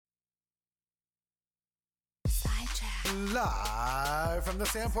Live from the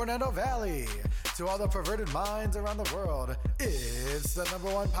San Fernando Valley to all the perverted minds around the world, it's the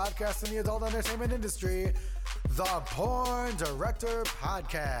 #1 podcast in the adult entertainment industry, the Porn Director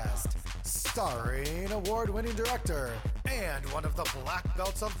Podcast, starring award-winning director and one of the black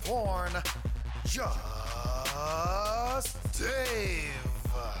belts of porn, Just Dave.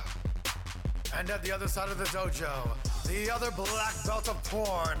 And at the other side of the dojo, the other black belt of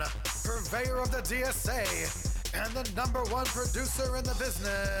porn, purveyor of the DSA, and the #1 producer in the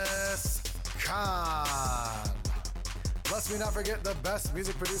business, Khan. Lest we not forget the best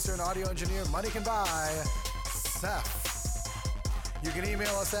music producer and audio engineer money can buy, Seth. You can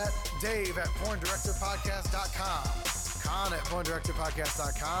email us at dave@porndirectorpodcast.com, Khan at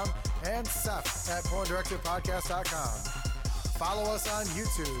porndirectorpodcast.com, and Seth at porndirectorpodcast.com. Follow us on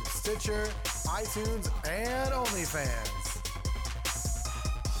YouTube, Stitcher, iTunes, and OnlyFans.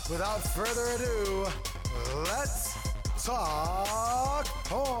 Without further ado, let's talk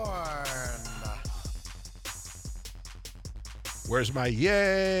porn. Where's my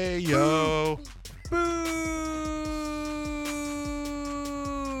yay, yo? Boobs.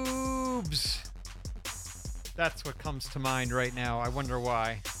 That's what comes to mind right now. I wonder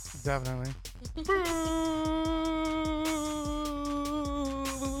why. Definitely.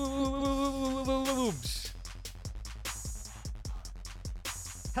 Boobs.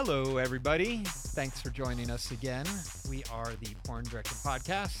 Hello, everybody. Thanks for joining us again. We are the Porn Director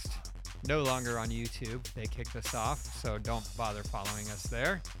Podcast. No longer on YouTube. They kicked us off, so don't bother following us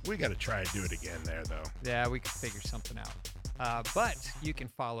there. We got to try and do it again there, though. Yeah, we could figure something out. But you can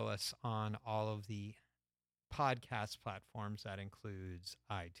follow us on all of the podcast platforms. That includes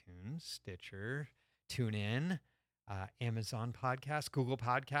iTunes, Stitcher, TuneIn, Amazon Podcast, Google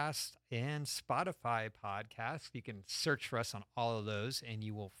Podcast, and Spotify Podcast. You can search for us on all of those, and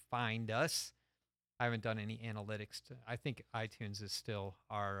you will find us. I haven't done any analytics. I think iTunes is still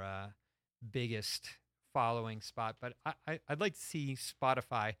our biggest following spot, but I'd like to see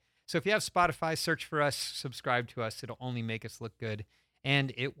Spotify. So if you have Spotify, search for us, subscribe to us. It'll only make us look good,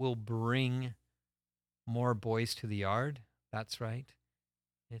 and it will bring more boys to the yard. That's right.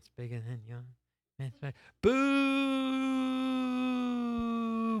 It's bigger than young. It's big.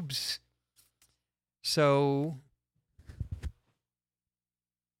 Boobs. So,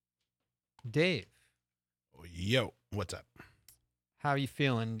 Dave, Yo, what's up? how are you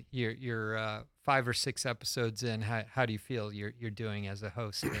feeling? You're 5 or 6 episodes in. How do you feel you're doing as a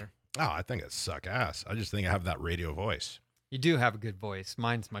host here? Oh, I think I suck ass. I just think I have that radio voice. You do have a good voice.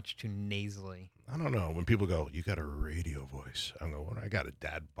 Mine's much too nasally. I don't know. When people go, you got a radio voice. I go, what? I got a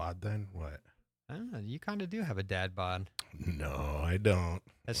dad bod then? What? I don't know. You kind of do have a dad bod. No, I don't.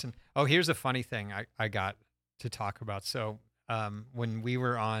 Listen. Oh, here's a funny thing I got to talk about. So when we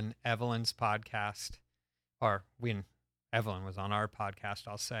were on Evelyn's podcast, or when Evelyn was on our podcast,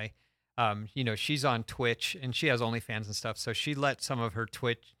 I'll say, she's on Twitch and she has OnlyFans and stuff. So she let some of her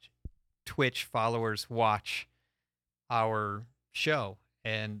Twitch followers watch our show.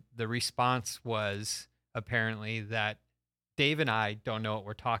 And the response was apparently that Dave and I don't know what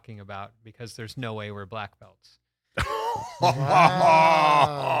we're talking about because there's no way we're black belts.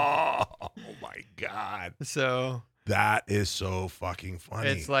 Wow. Oh, my God. So That is so fucking funny.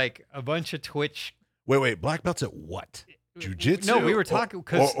 it's like a bunch of Twitch. Wait. Black belts at what? Jiu-jitsu? No, we were talking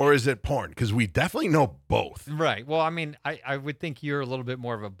because Or is it porn? Because we definitely know both. right. Well, I mean, I would think you're a little bit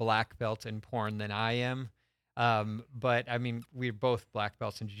more of a black belt in porn than I am. But I mean, we're both black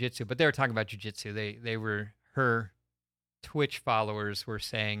belts in jiu-jitsu, but they were talking about jiu-jitsu. They were, her Twitch followers were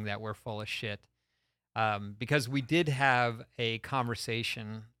saying that we're full of shit. Because we did have a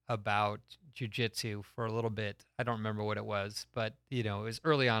conversation about jiu-jitsu for a little bit. I don't remember what it was, but it was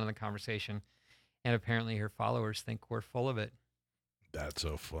early on in the conversation. And apparently her followers think we're full of it. That's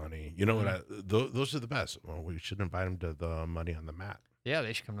so funny. You know what? Those are the best. Well, we should invite them to the Money on the Mat. Yeah,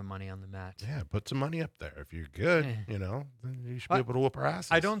 they should come to Money on the Mat. Yeah, put some money up there. If you're good, Yeah. then you should be able to whoop our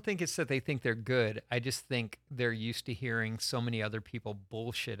asses. I don't think it's that they think they're good. I just think they're used to hearing so many other people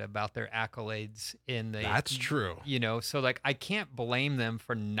bullshit about their accolades in the. That's true. So like I can't blame them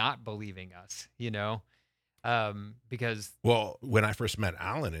for not believing us. Because Well, when I first met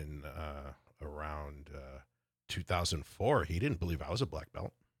Alan in around 2004, he didn't believe I was a black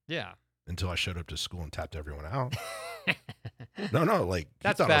belt yeah, until I showed up to school and tapped everyone out. No, like he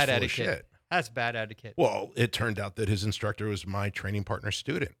that's thought I was bad full of etiquette. shit. That's bad etiquette. Well, it turned out that his instructor was my training partner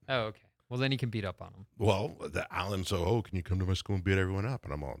student. Oh, okay. Well, then you can beat up on them. Well, Alan, so, can you come to my school and beat everyone up?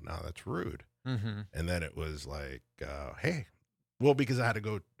 And I'm all, no, that's rude. Mm-hmm. And then it was like, hey, well, because I had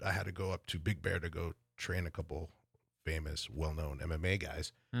to go up to Big Bear to go train a couple famous, well-known MMA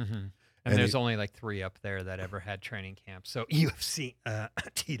guys. Mm-hmm. And there's only like 3 up there that ever had training camps. So UFC,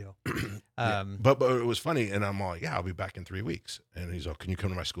 Tito. Yeah. But it was funny, and I'm all, yeah, I'll be back in 3 weeks. And he's all, can you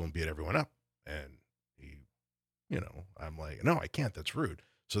come to my school and beat everyone up? And he, I'm like, no, I can't. That's rude.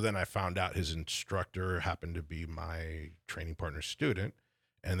 So then I found out his instructor happened to be my training partner's student.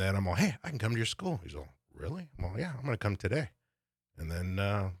 And then I'm all, hey, I can come to your school. He's all, really? I'm all, yeah, I'm going to come today. And then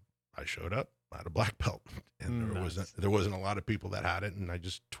I showed up. I had a black belt, and there wasn't a lot of people that had it, and I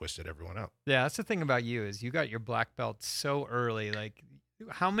just twisted everyone up. Yeah, that's the thing about you is you got your black belt so early. Like,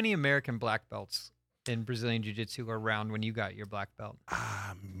 how many American black belts in Brazilian Jiu-Jitsu were around when you got your black belt?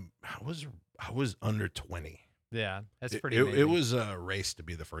 I was under 20. Yeah, that's pretty. It was a race to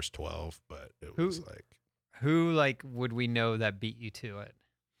be the first 12, but it was like who would we know that beat you to it?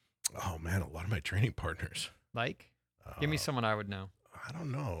 Oh man, a lot of my training partners. Like, give me someone I would know. I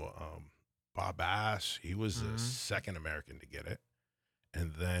don't know. Bob Ass, he was the second American to get it.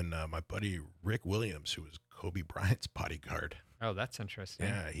 And then my buddy Rick Williams, who was Kobe Bryant's bodyguard. Oh, that's interesting.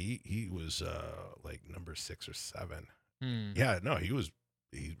 Yeah, he was like number 6 or 7. Hmm. Yeah, no,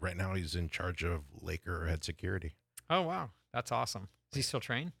 right now he's in charge of Laker head security. Oh, wow. That's awesome. Does he still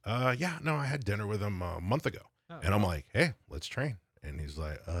train? Yeah, no, I had dinner with him a month ago. Oh, and I'm like, hey, let's train. And he's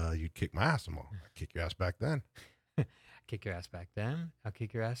like, you'd kick my ass. I'm all, I'd kick your ass back then. Kick your ass back then. I'll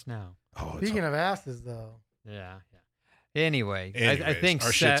kick your ass now. Oh, Speaking of asses, though. Yeah. Anyway, I Anyways, think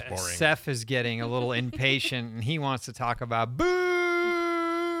our shit's boring. Seth is getting a little impatient, and he wants to talk about boobs.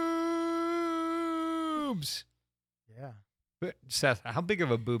 Yeah. But Seth, how big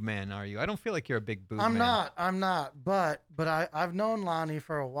of a boob man are you? I don't feel like you're a big boob I'm man. not. But I've known Lonnie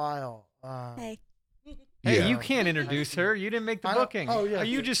for a while. Hey. Hey, Yeah. you can't introduce her. You didn't make the I don't- booking. oh, yeah.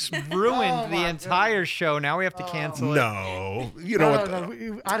 You just ruined Oh, the my entire show. Now we have to cancel it. No, you know what?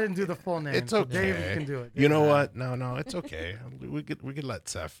 I didn't do the full name. It's so okay. Dave can do it. You know what? No, it's okay. We could let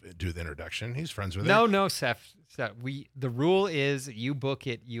Seth do the introduction. He's friends with her. No, Seth. The rule is you book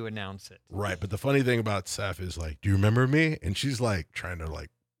it, you announce it. Right, but the funny thing about Seth is like, do you remember me? And she's like trying to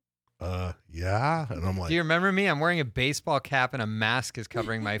like, yeah. And I'm like, Do you remember me? I'm wearing a baseball cap and a mask is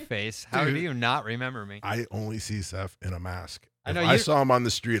covering my face. How Dude. do you not remember me? I only see Seth in a mask. I know if I you- saw him on the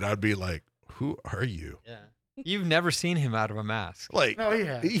street, I'd be like, who are you? Yeah. You've never seen him out of a mask. Like, No,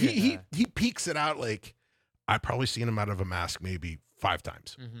 yeah. he peeks it out like, I've probably seen him out of a mask maybe 5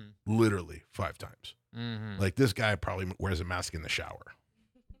 times. Mm-hmm. Literally 5 times. Mm-hmm. Like this guy probably wears a mask in the shower.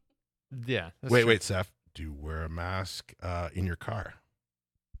 Yeah. that's Wait, true. wait, Seth. Do you wear a mask in your car?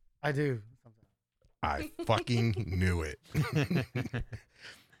 I do. I fucking knew it.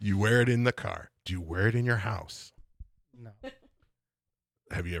 You wear it in the car. Do you wear it in your house? No.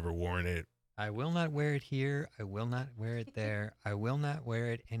 Have you ever worn it? I will not wear it here. I will not wear it there. I will not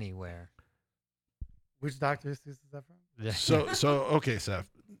wear it anywhere. Which Dr. Seuss is that from? So okay, Seth.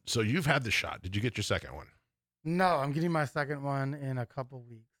 So you've had the shot. Did you get your second one? No, I'm getting my second one in a couple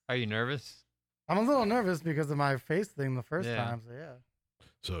weeks. Are you nervous? I'm a little nervous because of my face thing the first Yeah. time. So yeah.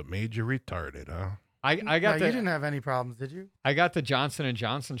 So it made you retarded, huh? I got You didn't have any problems, did you? I got the Johnson &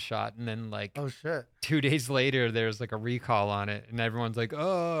 Johnson shot, and then like Oh shit. 2 days later, there's like a recall on it, and everyone's like,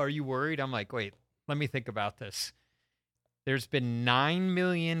 "Oh, are you worried?" I'm like, "Wait, let me think about this." There's been 9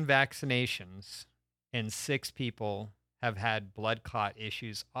 million vaccinations, and 6 people have had blood clot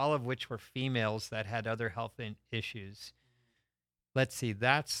issues, all of which were females that had other health issues. Let's see,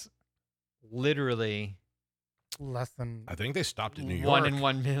 that's literally Less than. I think they stopped in New York. 1 in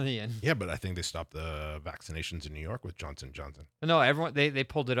 1 million. Yeah, but I think they stopped the vaccinations in New York with Johnson & Johnson. No, everyone they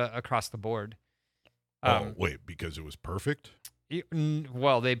pulled it across the board. Oh, wait, because it was perfect?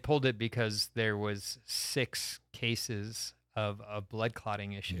 Well, they pulled it because there was 6 cases of a blood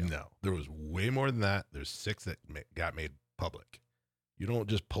clotting issue. No, there was way more than that. There's 6 that got made public. You don't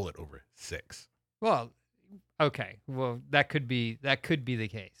just pull it over 6. Well, okay. Well, that could be the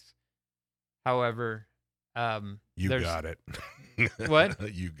case. However, You there's- got it. What?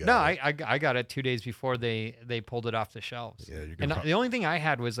 You got No, it. I got it 2 days before they pulled it off the shelves. Yeah, you're And gonna. the only thing I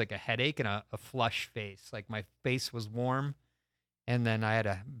had was like a headache and a flush face. Like my face was warm, and then I had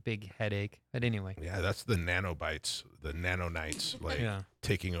a big headache. But anyway, Yeah, that's the nanobites, the nanonites, like yeah,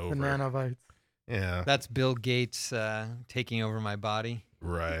 taking over. The nanobites. Yeah, that's Bill Gates taking over my body.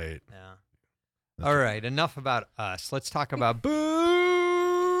 right. Yeah. That's All right, enough about us. Let's talk about boobs.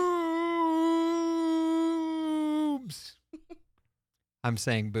 I'm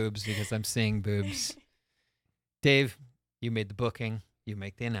saying boobs because I'm seeing boobs. Dave, you made the booking. You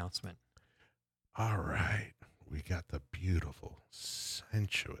make the announcement. All right, we got the beautiful,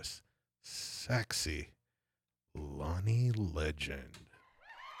 sensuous, sexy Lonnie Legend.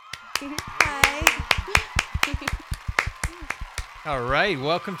 Hi. All right,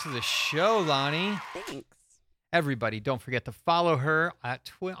 welcome to the show, Lonnie. Thanks. Everybody, don't forget to follow her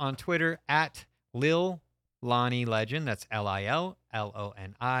on Twitter at Lil Lonnie Legend. That's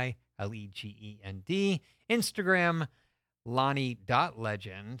LILLONILEGEND. Instagram,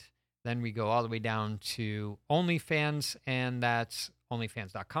 Lonnie.legend. Then we go all the way down to OnlyFans, and that's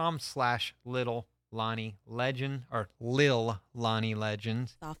onlyfans.com/Little Lonnie Legend or Lil Lonnie Legend.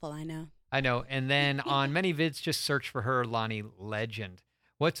 It's awful, I know. I know. And then on many vids, just search for her, Lonnie Legend.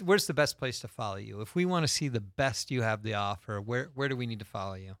 Where's the best place to follow you? If we want to see the best you have to offer, where do we need to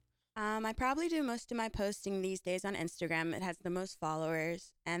follow you? I probably do most of my posting these days on Instagram. It has the most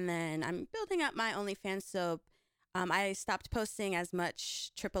followers. And then I'm building up my OnlyFans, so I stopped posting as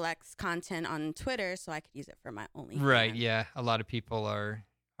much XXX content on Twitter so I could use it for my OnlyFans. Right, yeah. A lot of people are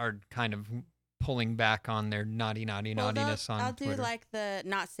kind of pulling back on their naughtiness on I'll Twitter. do like the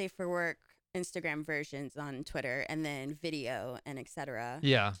not safe for work Instagram versions on Twitter, and then video and etc.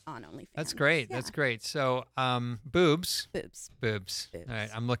 Yeah. on OnlyFans. That's great. Yeah. That's great. So, boobs. Boobs. Boobs. All right,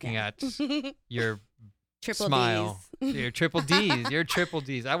 I'm looking Yeah. at your Triple smile. Ds. Your triple Ds. Your triple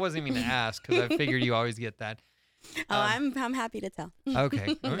Ds. I wasn't even going to ask because I figured you always get that. Oh, I'm happy to tell.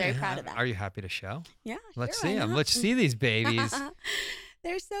 Okay. I'm very proud of that. Are you happy to show? Yeah. Let's sure, see why them. not? Let's see these babies.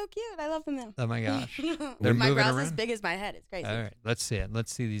 They're so cute. I love them though. Oh my gosh. They're my moving brow's as around. big as my head. It's crazy. All right. Let's see it.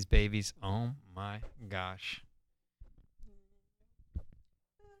 Let's see these babies. Oh my gosh.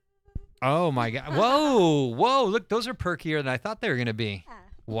 Oh my God. Whoa. Whoa. Look, those are perkier than I thought they were going to be.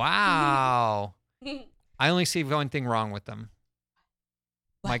 Wow. I only see one thing wrong with them.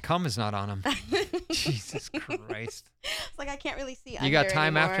 My cum is not on them. Jesus Christ. It's like I can't really see. You got under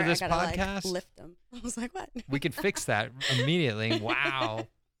time after anymore. this I gotta, podcast? Like, lift them. I was like, what? We could fix that immediately. Wow.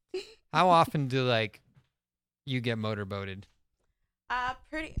 How often do you get motorboated?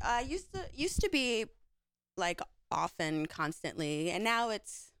 Pretty. Used to be like often, constantly, and now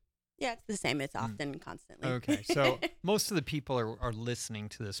it's the same. It's often, constantly. Okay, so most of the people are listening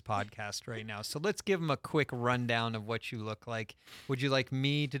to this podcast right now. So let's give them a quick rundown of what you look like. Would you like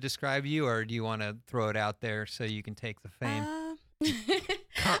me to describe you, or do you want to throw it out there so you can take the fame?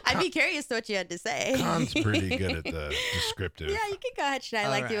 I'd be curious what you had to say. Khan's pretty good at the descriptive. Yeah, you can go ahead. Should I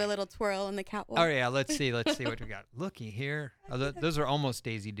All do a right. little twirl on the catwalk? Oh yeah, let's see what we got. Looky here. Oh, those are almost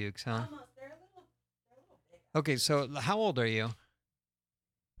Daisy Dukes, huh? Almost. They're a little big. Okay, so how old are you?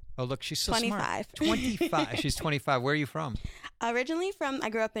 Oh, look, she's so 25. smart. 25. She's 25. Where are you from? Originally I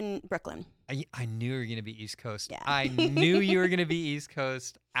grew up in Brooklyn. I knew you were going to be East Coast. Yeah. I knew you were going to be East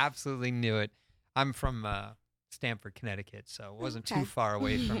Coast. Absolutely knew it. I'm from Stamford, Connecticut, so it wasn't Okay. too far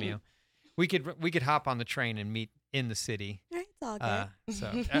away from you. We could hop on the train and meet in the city. All right, it's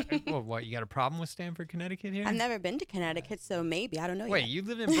all good. Well, what, you got a problem with Stamford, Connecticut here? I've never been to Connecticut, so maybe. I don't know Wait, yet. you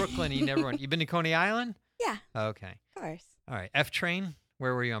live in Brooklyn. You never went. You been to Coney Island? Yeah, Okay. of course. All right. F train.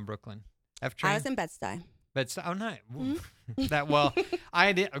 Where were you on Brooklyn? F train. I was in Bed-Stuy. But oh, no. Mm-hmm. That well,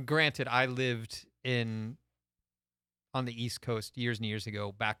 I did. Granted, I lived on the East Coast years and years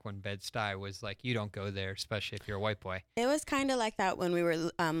ago, back when Bed-Stuy was like, you don't go there, especially if you're a white boy. It was kind of like that when we were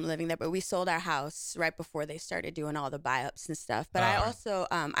living there, but we sold our house right before they started doing all the buy-ups and stuff. But I Oh. also,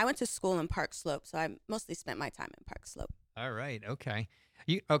 I went to school in Park Slope, so I mostly spent my time in Park Slope. All right. Okay.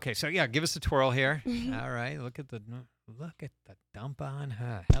 Okay. So yeah, give us a twirl here. Mhm. All right. Look at the dump on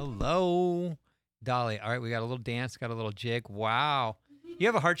her. Hello, Dolly. All right. We got a little dance. Got a little jig. Wow. You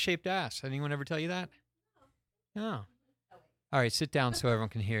have a heart-shaped ass. Anyone ever tell you that? No. All right. Sit down so everyone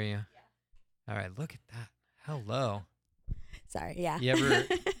can hear you. All right. Look at that. Hello. Sorry, yeah.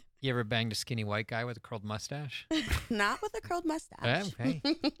 You ever banged a skinny white guy with a curled mustache? Not with a curled mustache. Okay.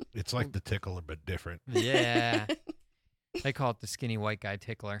 It's like the tickler, but different. Yeah. They call it the skinny white guy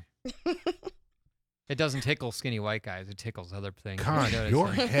tickler. It doesn't tickle skinny white guys. It tickles other things. Khan, I noticed your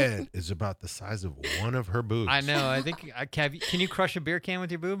that. head is about the size of one of her boobs. I know. I think can you crush a beer can with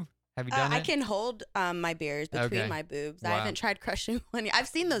your boob? Have you done I it? can hold my beers between Okay. my boobs. Wow. I haven't tried crushing one. I've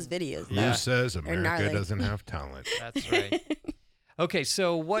seen those videos. Who though. Yeah. says America gnarly. doesn't have talent? That's right. Okay,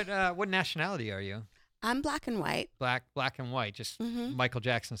 so what nationality are you? I'm black and white. Black and white, just Mhm. Michael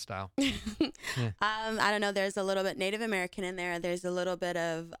Jackson style. I don't know. There's a little bit Native American in there. There's a little bit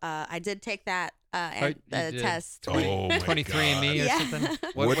of. I did take that you did. test. Oh my 23andMe or Yeah. something.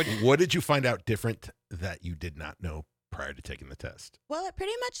 What did you find out different that you did not know prior to taking the test? Well, it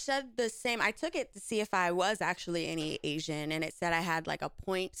pretty much said the same. I took it to see if I was actually any Asian, and it said I had like a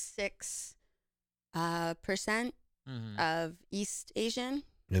 0.6 percent Mhm. of East Asian.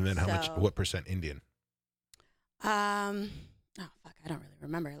 And then So- what percent Indian? Oh fuck, I don't really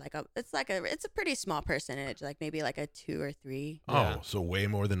remember. It's a pretty small percentage, like maybe like a 2 or 3. Yeah. Oh, so way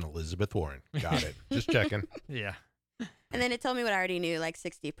more than Elizabeth Warren. Got it. Just checking. Yeah. And then it told me what I already knew, like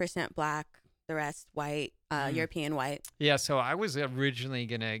 60% black, the rest white, European white. Yeah, so I was originally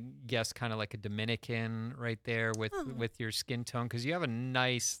gonna guess kind of like a Dominican right there with Oh. your skin tone, because you have a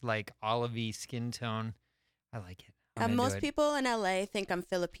nice like olivey skin tone. I like it. I'm into Most it. people in LA think I'm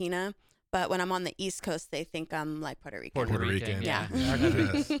Filipina, but when I'm on the East Coast, they think I'm like Puerto Rican. Puerto Rican, yeah.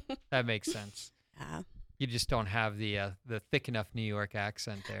 Yes. That makes sense. Yeah. You just don't have the thick enough New York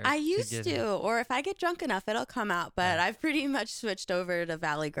accent there. I used get to, it. or if I get drunk enough, it'll come out. But I've pretty much switched over to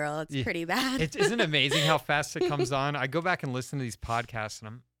Valley Girl. It's Yeah. pretty bad. Isn't it amazing how fast it comes on? I go back and listen to these podcasts,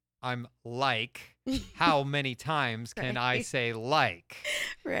 and I'm like, how many times can I Right. say like?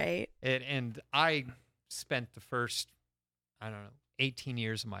 Right. And I spent the first, I don't know, 18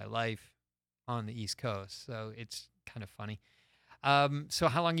 years of my life on the East Coast, so it's kind of funny. So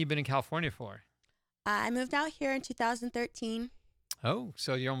how long you been in California for? I moved out here in 2013. Oh,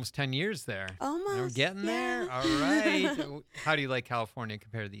 so you're almost 10 years there. Almost. We're getting there. yeah. All right. How do you like California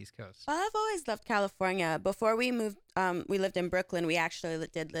compared to the East Coast? Well, I've always loved California. Before we moved, we lived in Brooklyn. We actually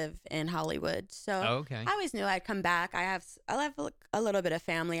did live in Hollywood. So Oh, okay. I always knew I'd come back. I have a little bit of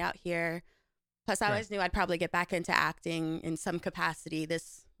family out here. Plus, I Right. always knew I'd probably get back into acting in some capacity.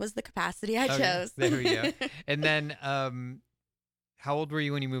 This was the capacity I Okay, chose. there we go. And then, how old were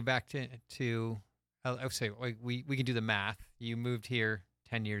you when you moved back to I would say we can do the math. You moved here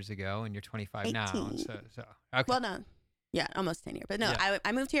 10 years ago, and you're 25 now. 18. So okay. Well, no. Yeah, almost 10 years. But no, Yeah.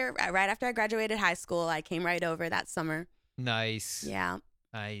 I moved here right after I graduated high school. I came right over that summer. Nice. Yeah.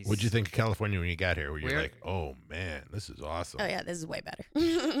 Nice. What'd you think of California when you got here? Were you Where- like, oh man, this is awesome? Oh, yeah, this is way better.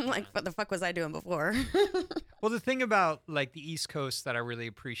 Like, what the fuck was I doing before? Well, the thing about like the East Coast that I really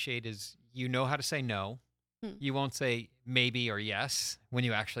appreciate is you know how to say no. Hmm. You won't say maybe or yes when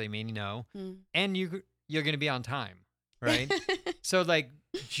you actually mean no, Hmm. and you're going to be on time, right? So like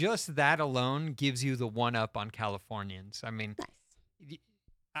just that alone gives you the one up on Californians. I mean, Nice.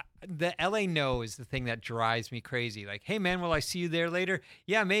 the LA no is the thing that drives me crazy. Like, hey man, will I see you there later?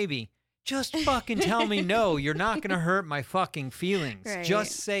 Yeah, maybe. Just fucking tell me no. You're not gonna hurt my fucking feelings. Right.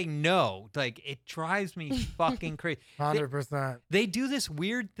 Just say no. Like it drives me fucking crazy. 100%. They do this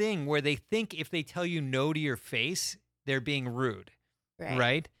weird thing where they think if they tell you no to your face, they're being rude,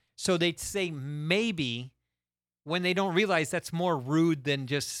 right? So they say maybe when they don't realize that's more rude than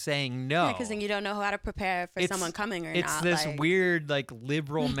just saying no. Yeah, because then you don't know how to prepare for It's- someone coming or It's not. this like, weird, like,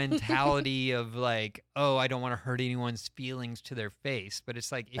 liberal mentality of like, oh, I don't want to hurt anyone's feelings to their face. But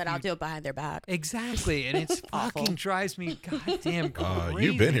it's like, if But I'll you- do it behind their back. Exactly. And it's Awful. fucking drives me goddamn crazy.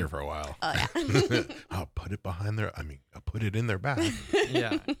 You've been here for a while. Oh, yeah. I'll put it behind their. I mean, I'll put it in their back.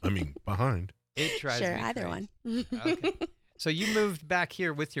 Yeah. I mean, behind. It drives Sure, me either crazy. one. Okay. So you moved back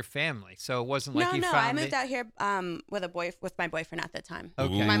here with your family. So it wasn't like no, you no, found I moved it. out here with my boyfriend at the time.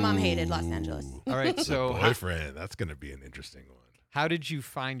 Okay. My mom hated Los Angeles. All right. The So boyfriend. That's going to be an interesting one. how did you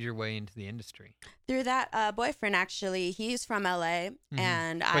find your way into the industry? Through that boyfriend, actually, he's from LA,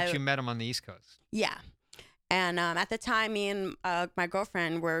 and Mm-hmm. But you met him on the East Coast. yeah. And at the time, me and my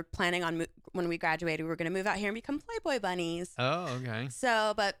girlfriend were planning on when we graduated, we were going to move out here and become Playboy bunnies. Oh, okay.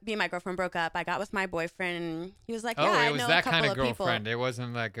 So, but me and my girlfriend broke up. I got with my boyfriend, and he was like, "Yeah, Oh, I it was know that a couple kind of of people." girlfriend. It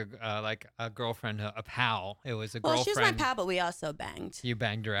wasn't like a girlfriend, a pal. It was a Well, girlfriend. she was my pal, but we also banged. You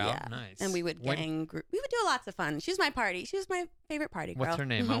banged her out. Yeah. Nice. And we would When- gang group. We would do lots of fun. She was my party. She was my favorite party girl. What's her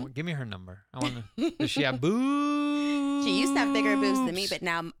name? Mhm. Give me her number. I want to. Does she have boobs? She used to have bigger boobs than me, but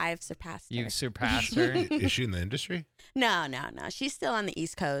now I've surpassed her. You've surpassed her. Is she in the industry? No. She's still on the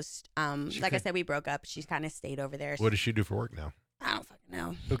East Coast. She Like I could- said, we broke up. She kind of stayed over there. What does she do for work now? I don't fucking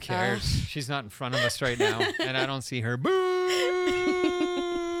know. Who cares? She's not in front of us right now, and I don't see her boobs.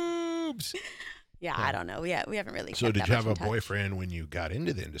 Yeah, I don't know. We haven't really. So kept did that you much have a in touch. boyfriend when you got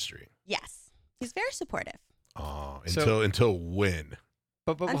into the industry? Yes, he's very supportive. Oh, So- until when?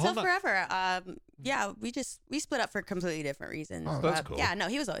 But Until hold on. forever. Yeah, we split up for completely different reasons. Oh, that's But, cool. Yeah, no,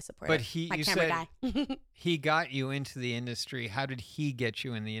 he was always supportive. But he, my you camera said guy. he got you into the industry. How did he get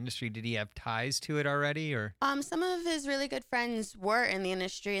you in the industry? Did he have ties to it already, or? Some of his really good friends were in the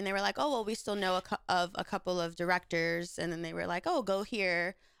industry, and they were like, "Oh, well, we still know a couple of directors," and then they were like, "Oh, go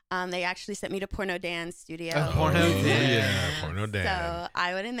here." They actually sent me to Porno Dan's studio. Oh, Porno Dan. Yeah, Porno Dan. So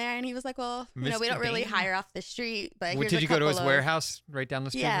I went in there, and he was like, "Well, we Mr. don't really Dan? hire off the street, but Well, here's did a you go to his couple of-" warehouse right down the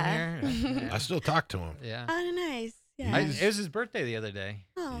street Yeah. from here? I still talk to him. Yeah. Oh, nice. Yeah. It was his birthday the other day.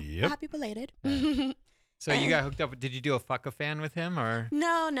 Oh, Yep. happy belated. So you got hooked up. Did you do a fuck a fan with him, or?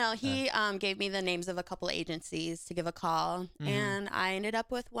 No. He gave me the names of a couple agencies to give a call, Mhm. and I ended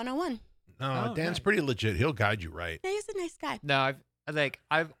up with 101. No, Oh, Dan's nice. pretty legit. He'll guide you right. Yeah, he's a nice guy. No,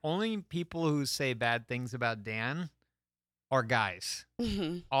 I've only people who say bad things about Dan are guys.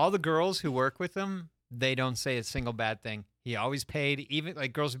 hmm All the girls who work with him, they don't say a single bad thing. He always paid. Even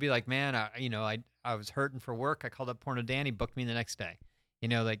like girls would be like, man, I was hurting for work. I called up Porno Dan. He booked me the next day.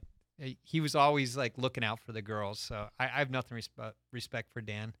 Like he was always like looking out for the girls. So I have nothing respect for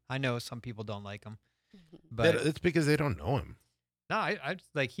Dan. I know some people don't like him, but It's because they don't know him. no, I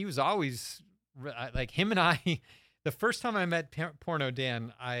like he was always like him and I. The first time I met Porno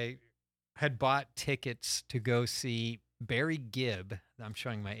Dan, I had bought tickets to go see Barry Gibb. I'm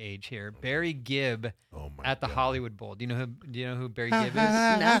showing my age here. Barry Gibb at the God. Hollywood Bowl. Do you know who Barry Gibb is?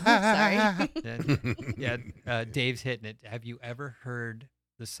 No, sorry. Yeah, Dave's hitting it. Have you ever heard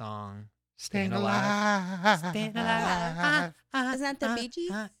the song "Staying Alive"? Staying alive. Isn't that the Bee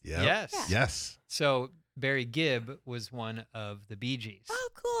Gees? Yep. Yes. Yes. So Barry Gibb was one of the Bee Gees. Oh,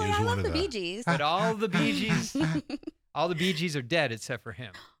 cool. He was I one love of the the- Bee Gees. But all the Bee Gees are dead except for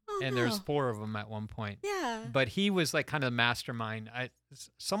him. Oh, And there's no. 4 of them at one point. Yeah. But he was like kind of the mastermind.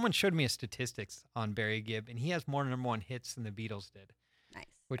 Someone showed me a statistics on Barry Gibb, and he has more number 1 hits than the Beatles did, Nice.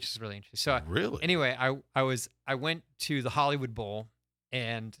 which is really interesting. So Really? anyway, I went to the Hollywood Bowl,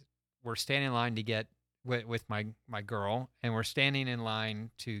 and we're standing in line to get with my girl, and we're standing in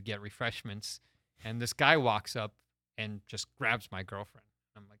line to get refreshments, and this guy walks up and just grabs my girlfriend.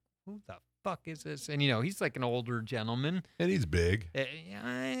 I'm like, who the fuck is this? And he's like an older gentleman. And he's big.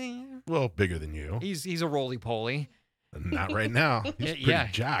 Well, bigger than you. He's a roly poly. Not right now. He's pretty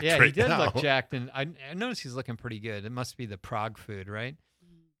jacked yeah, right he did now. look jacked, and I noticed he's looking pretty good. It must be the Prague food, right?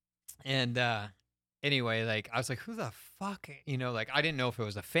 And anyway, like I was like, who the fuck? Like I didn't know if it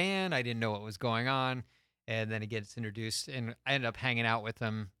was a fan. I didn't know what was going on. And then he gets introduced, and I ended up hanging out with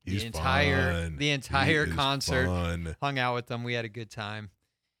him He's the entire fun. He is concert. fun. Hung out with them. We had a good time.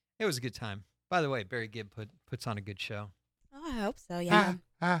 It was a good time. By the way, Barry Gibb puts on a good show. Oh, I hope so. Yeah.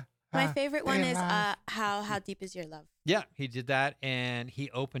 My favorite one is How Deep Is Your Love? Yeah, he did that, and he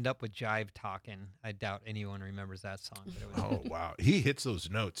opened up with Jive Talkin'. I doubt anyone remembers that song. But it was Oh wow, he hits those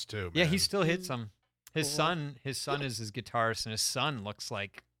notes too. yeah, man. he still hits them. His Cool. son is his guitarist, and his son looks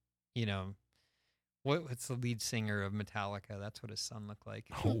like, what's the lead singer of Metallica? That's what his son looked like.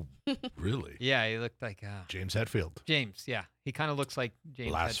 Oh, really? Yeah, he looked like James Hetfield. James. Yeah, he kind of looks like James.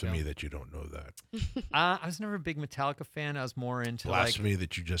 Blasphemy Hetfield. that you don't know that. I was never a big Metallica fan. I was more into Blasphemy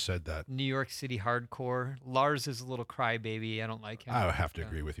that you just said that. New York City hardcore. Lars is a little crybaby. I don't like him. I would have to So-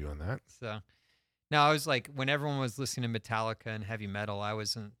 agree with you on that. So, now I was like, when everyone was listening to Metallica and heavy metal, I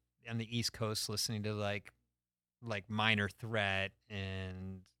was on the East Coast listening to like Minor Threat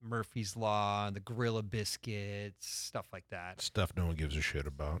and Murphy's Law and the Gorilla Biscuits, stuff like that. Stuff no one gives a shit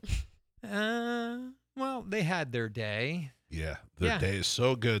about. Well, they had their day. Yeah, their Yeah. day is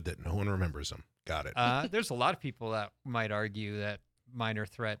so good that no one remembers them. Got it. There's a lot of people that might argue that Minor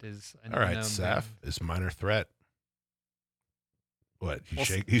Threat is an All right, unknown Seth band. is Minor Threat. What? Well,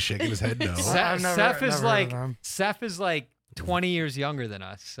 He's shaking his head no. Sa- I've never- Seth is never heard of like them. Seth is like 20 years younger than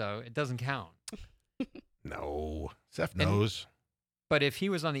us, so it doesn't count. No. Seth And- knows. But if he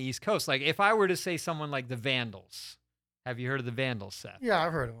was on the East Coast, like if I were to say someone like the Vandals, have you heard of the Vandals, Seth? Yeah,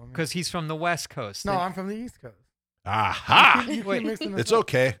 I've heard of them. Because he's from the West Coast. No, They- I'm from the East Coast. Aha! You keep Wait, mixing this It's up.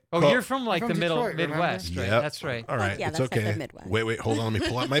 okay. oh, Cool. you're from like I'm the from middle Detroit, remember? Midwest, right? Yep. That's right. All right, yeah, it's that's like the okay. Midwest. Wait, hold on. Let me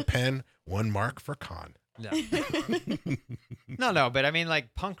pull out my pen. 1 mark for Con. No, no, but I mean,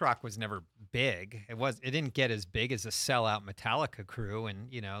 like punk rock was never big. It didn't get as big as a sellout Metallica crew, and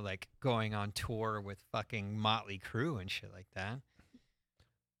like going on tour with fucking Motley Crue and shit like that.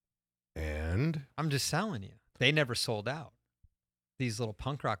 And I'm just telling you, they never sold out. These little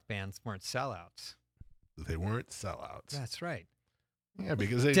punk rock bands weren't sellouts. they weren't sellouts. That's right. Yeah,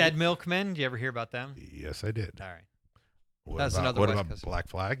 because they Dead Milkmen. Do you ever hear about them? Yes, I did. All right. What That's about, another what West about Coast. Black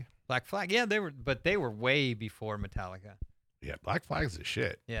Flag? Black Flag. Yeah, they were way before Metallica. Yeah, Black Flag's the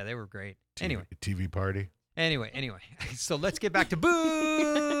shit. Yeah, they were great. TV, Anyway. TV party. Anyway. So let's get back to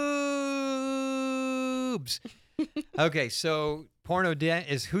boobs. Okay, so Porno Dan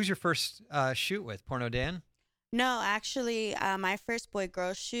who's your first shoot with? Porno Dan? No, actually, my first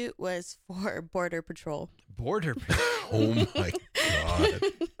boy-girl shoot was for Border Patrol. Border Oh my God.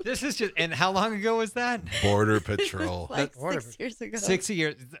 This is just, and how long ago was that? Border Patrol. Like Border 6 years ago. 6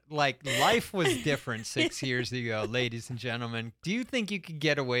 years. Like life was different 6 years ago, ladies and gentlemen. Do you think you could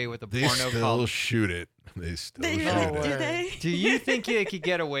get away with a They porno still called? shoot it. They still They shoot really No it. do way. they? Do you think you could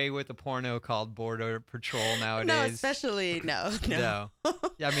get away with a porno called Border Patrol nowadays? No, especially no. No.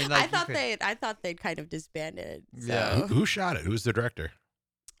 Yeah, I mean, like, I thought you could- I thought they'd kind of disbanded. So. Yeah. Who shot it? Who's the director?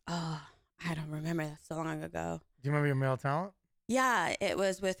 Oh, I don't remember. That's so long ago. Do you remember your male talent? Yeah, it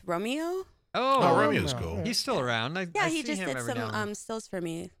was with Romeo. Oh, Oh, Romeo. Romeo's cool. he's still around. Yeah, I he see just him did every now and then. some stills for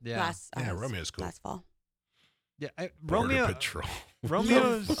me Yeah. last Yeah, Romeo's cool. last fall. Yeah, Border Romeo. Patrol.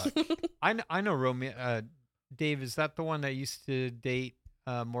 Romeo's. I know Romeo. Dave, is that the one that used to date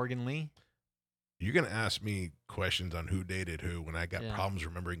Morgan Lee? You're gonna ask me questions on who dated who when I got Yeah. problems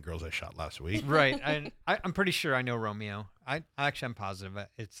remembering girls I shot last week. Right. I'm pretty sure I know Romeo. I'm positive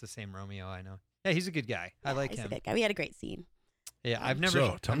it's the same Romeo I know. Yeah, he's a good guy. I like He's a him. good guy. We had a great scene. Yeah, I've never.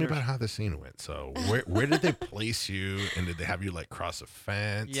 So tell I've me never- about how the scene went. So where did they place you, and did they have you like cross a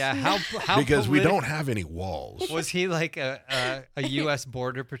fence? Yeah, how because we politi- don't have any walls. Was he like a U.S.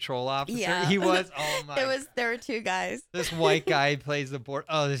 Border Patrol officer? Yeah. He was. Oh my! There were two guys. This white guy plays the board.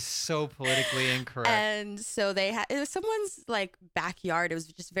 Oh, this is so politically incorrect. And so it was someone's like backyard. It was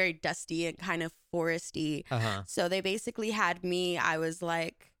just very dusty and kind of foresty. Uh-huh. So they basically had me. I was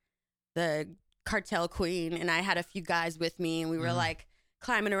like the cartel queen, and I had a few guys with me, and we were like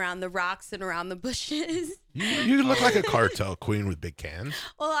climbing around the rocks and around the bushes. You look like a cartel queen with big cans.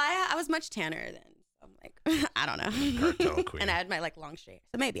 Well, I was much tanner then. So I'm like, I don't know. Cartel queen. And I had my like long shave,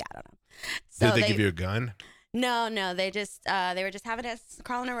 so maybe I don't know. So Did they give you a gun? No, they just they were just having us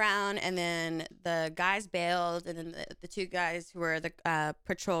crawling around, and then the guys bailed, and then the two guys who were the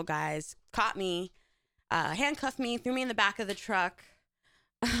patrol guys caught me, handcuffed me, threw me in the back of the truck.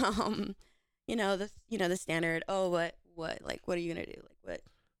 The standard. Oh, what are you gonna do? Like what?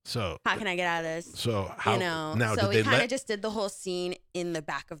 So How can I get out of this? So how now so did we they kind of let just did the whole scene in the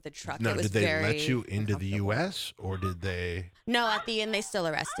back of the truck. no It was did they very let you into the uncomfortable. U.S. or did they No, at the end they still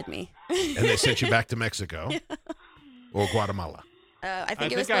arrested me. and they sent you back to Mexico or Guatemala? I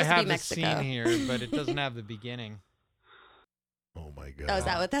think I it was think I supposed to have be the Mexico. scene here, but it doesn't have the beginning. Oh my god! Oh, is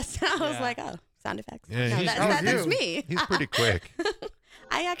that what that sounds? I was Yeah. like, oh, sound effects. Yeah, no, he's- that's you. me. He's pretty quick.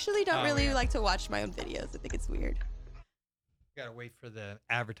 I actually don't Oh, really yeah. like to watch my own videos. I think it's weird. Gotta wait for the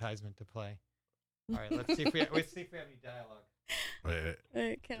advertisement to play. All right, let's see if we have any dialogue.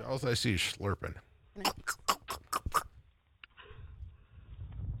 Wait, all I see is slurping.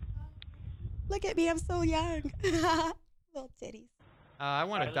 Look at me, I'm so young. Little titties. I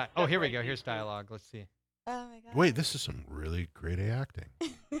want to. Oh, here we go. Here's dialogue. Let's see. Oh my god. Wait, this is some really great acting.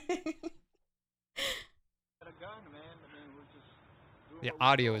 The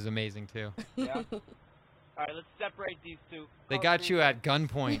audio is amazing too. Yeah. All right, let's separate these two. They got you at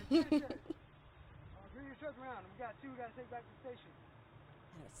gunpoint. Bring your truck around. We got two. We got to take back to the station.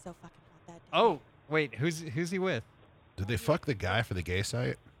 It was so fucking hot that day. Oh, wait. Who's he with? Did they fuck the guy for the gay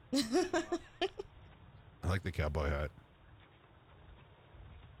site? I like the cowboy hat.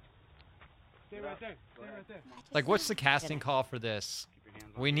 Stay right there. Stay right there. Like, what's the casting call for this?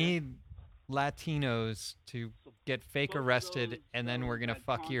 We need Latinos to get fake arrested, and then we're gonna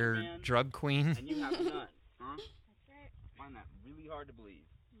fuck your drug queen. And you have none, huh? Find that really hard to believe.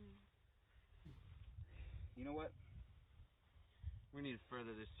 You know what? We need to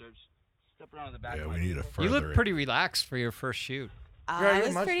further this search. Step around to the back. Yeah, of we my need a vehicle. You further. look pretty relaxed for your first shoot. Yeah, I you're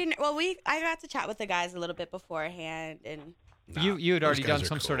was much- pretty. Well, I got to chat with the guys a little bit beforehand, and Nah, you had those already guys done are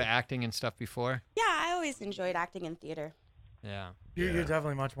some sort of cool. acting and stuff before. yeah, I always enjoyed acting in theater. Yeah. You're Yeah.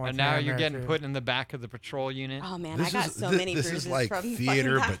 definitely much more. And now tan you're there, getting too. put in the back of the patrol unit Oh man, This I got is- so thi- many this bruises is like from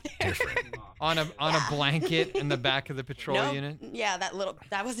theater, fucking but back there. different. on a blanket in the back of the patrol Nope. unit. Yeah, that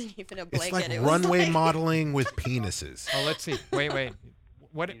wasn't even a It's blanket. like it was runway like, modeling with penises. Oh, let's see. Wait.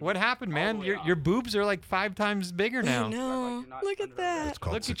 What happened, man? Your boobs are like 5 times bigger now. No, look at that. It's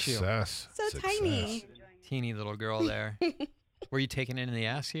called Look at you. success. So Success. tiny. Teeny little girl there. Were you taking it in the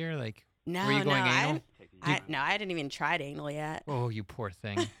ass here? Like, No, were you going no, anal? I didn't even try anal yet. Oh, you poor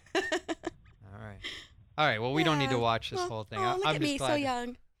thing. All right. Well, we don't need to Yeah. watch this Well, whole thing. Oh, look I'm at just me, glad. so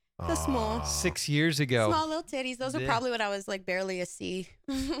young, so small. Aw. 6 years ago. Small little titties. Those are Yeah. probably when I was like barely a C.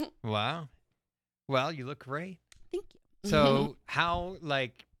 Thank Wow. Well, you look great. you. So, how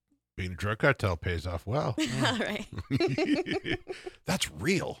like Being a drug cartel pays off well. All right. That's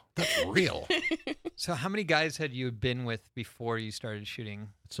real. That's real. so how many guys had you been with before you started shooting?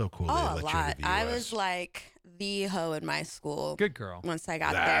 It's so cool. Oh, they a let you lot. into the I US. was like the hoe in my school Good girl. once I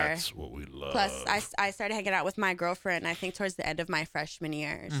got That's what we love. there. Plus, I started hanging out with my girlfriend, I think, towards the end of my freshman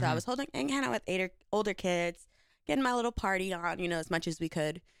year. So I was hanging out with older kids, getting my little party on, as much as we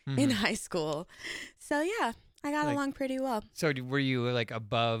could in high school. So, yeah, I got Like- along pretty well. So were you like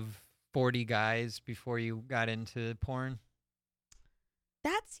above 40 guys before you got into porn?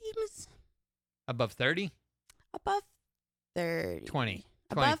 That seems Above 30? above 30. 20.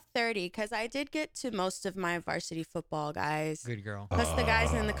 Above 30, because I did get to most of my varsity football guys, Good girl. plus the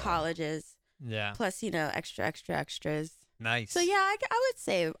guys in the Ah. colleges, Yeah. plus, extras. Nice. So, yeah, I would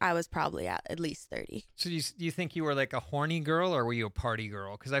say I was probably at least 30. So do you think you were like a horny girl or were you a party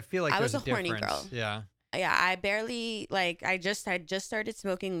girl? Because I feel like I there's was a horny difference. girl. Yeah. Yeah, I barely, I just started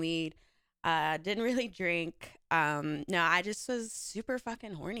smoking weed. Didn't really drink. No, I just was super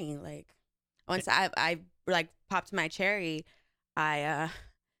fucking horny. Like once I like popped my cherry,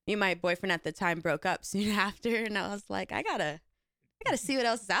 me and my boyfriend at the time broke up soon after, and I was like, I gotta see what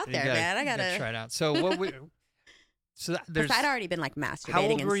else is out there, man. I gotta try it out. So what? There's. I'd already been like masturbating. How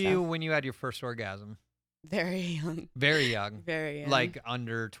old and were you stuff. when you had your first orgasm? Very young. Very young. Very young. Like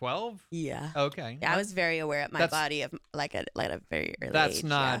under 12? Yeah. Okay. Yeah, I was very aware of my That's- body of like a very early That's age.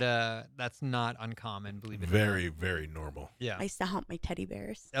 not yeah. that's not uncommon, believe it or Very, not. very normal. Yeah. I used to hump my teddy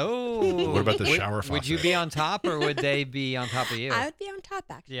bears. Oh. What about the Would- shower Would you faucet? be on top or would they be on top of you? I would be on top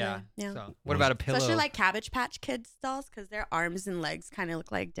actually. Yeah. Yeah. So, what about a pillow? Especially like Cabbage Patch Kids dolls because their arms and legs kind of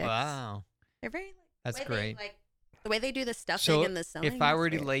look like dicks. Wow. They're very like, That's the way great. They, like the way they do the stuffing So and the sewing. if I is were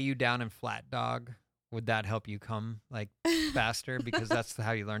to great. lay you down in flat dog, would that help you come like faster because that's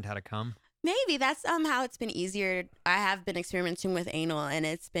how you learned how to come? Maybe that's how it's been easier. I have been experimenting with anal, and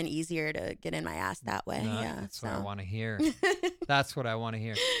it's been easier to get in my ass that way. No, yeah, that's what I want to hear. to. That's what I want to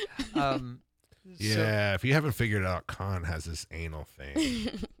hear. So- Yeah, if you haven't figured it out, Khan has this anal thing.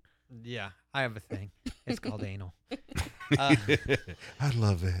 yeah, I have a thing. It's called anal. I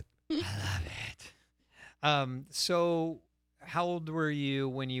love it. I love it. So how old were you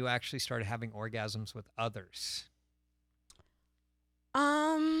when you actually started having orgasms with others?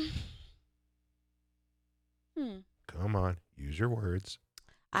 Come on, use your words.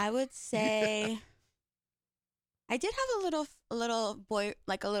 I would say I did have a little boy,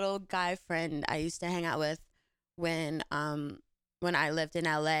 like a little guy friend I used to hang out with when I lived in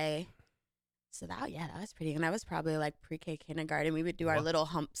LA. So that was pretty. And I was probably like pre-K kindergarten. We would do our What? little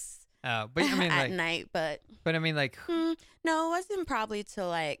humps But I mean, at like, night, but but I mean, like, no, it wasn't probably till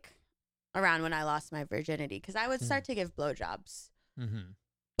like around when I lost my virginity because I would start to give blowjobs. mm-hmm.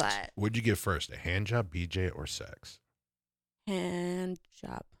 But What'd you give first, a hand job, BJ, or sex? hand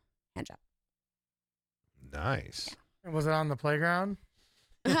job. Nice. Was it on the playground?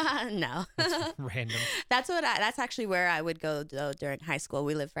 No. That's random. That's actually where I would go though during high school.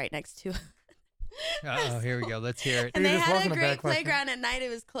 We lived right next to Oh, here we go. Let's hear it. and Dude, they this had wasn't a a bad great question. playground at night. It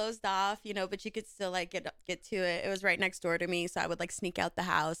was closed off, but you could still like get to it. It was right next door to me, so I would like sneak out the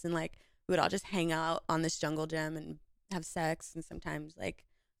house and like we would all just hang out on this jungle gym and have sex and sometimes like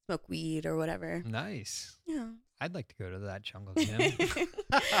smoke weed or whatever. Nice. Yeah. I'd like to go to that jungle gym.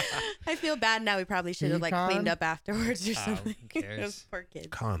 I feel bad now. We probably should have like cleaned Decon? up afterwards or Oh, who something. cares? Those poor kids.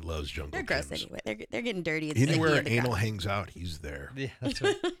 Khan loves jungle They're gross gyms. anyway. They're getting dirty. And Anywhere sticky in the anal ground. hangs out, he's there. Yeah, that's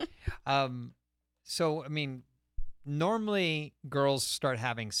right. So I mean, normally girls start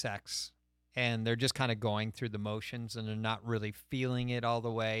having sex and they're just kind of going through the motions and they're not really feeling it all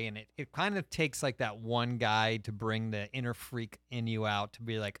the way. And it kind of takes like that one guy to bring the inner freak in you out to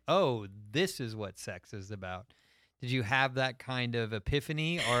be like, oh, this is what sex is about. Did you have that kind of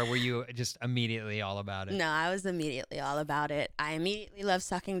epiphany or were you just immediately all about it? No, I was immediately all about it. I immediately loved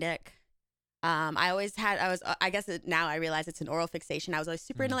sucking dick. I guess now I realize it's an oral fixation. I was always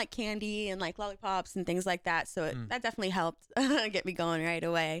super into like candy and like lollipops and things like that. So that definitely helped get me going right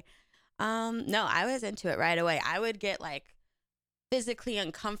away. No, I was into it right away. I would get like physically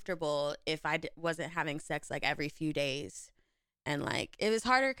uncomfortable if I wasn't having sex like every few days. And like it was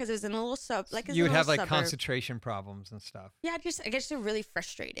harder because it was in a little You would have like suburb. concentration problems and stuff. Yeah, I guess you're really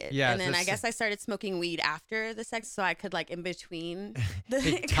frustrated. Yeah, and then I that's- guess I started smoking weed after the sex, so I could like in between.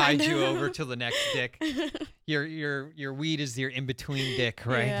 It tied you over to the next dick. Your weed is your in between dick,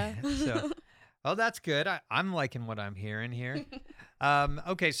 right? Yeah. So, oh, that's good. I'm liking what I'm hearing here.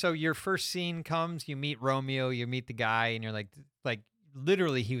 Okay, so your first scene comes. You meet Romeo. You meet the guy, and you're like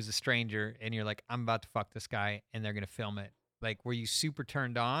literally, he was a stranger, and you're like, I'm about to fuck this guy, and they're gonna film it. Like, were you super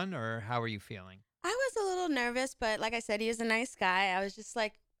turned on, or how were you feeling? I was a little nervous, but like I said, he was a nice guy. I was just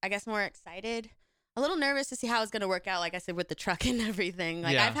like, I guess more excited, a little nervous to see how it's gonna work out. Like I said, with the truck and everything.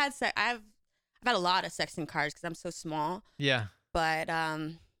 Like Yeah. I've had a lot of sex in cars because I'm so small. Yeah. But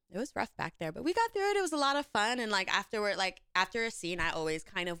it was rough back there. But we got through it. It was a lot of fun. And like afterward, like after a scene, I always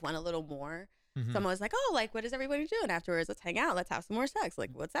kind of want a little more. Mhm. So I'm always like, oh, like what is everybody doing afterwards? Let's hang out. Let's have some more sex. Like,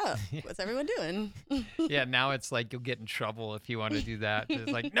 what's up? What's everyone doing? Yeah, now it's like you'll get in trouble if you want to do that. It's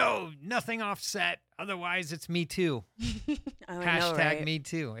like, no, nothing offset. Otherwise, it's Me Too. Oh, I know, Hashtag right? Me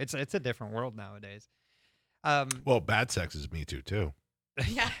Too. It's a different world nowadays. Well, bad sex is me too, too.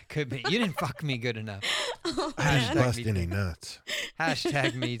 Yeah. Could be. You didn't fuck me good enough. Oh, I Hashtag bust me any too. nuts.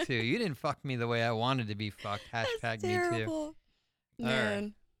 Hashtag Me Too. You didn't fuck me the way I wanted to be fucked. that's Hashtag Me Too. terrible. All right.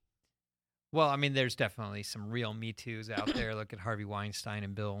 Man. Well, I mean, there's definitely some real Me Too's out there. Look at Harvey Weinstein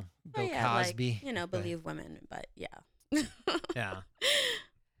and Bill Oh, yeah, Cosby. like, But, believe women, but yeah. yeah.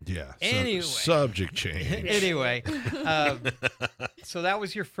 Yeah. Anyway. Subject change. Anyway, so that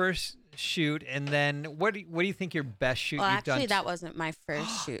was your first shoot, and then what do you think your best shoot Well, you've actually, done? that wasn't my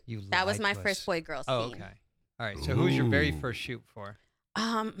first shoot. You That was lied my to first us. boy-girl Oh, scene. okay. All right. So who was your very Ooh. first shoot for?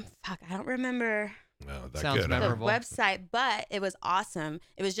 Fuck, I don't remember No, that Sounds good. the huh? memorable. website, but it was awesome.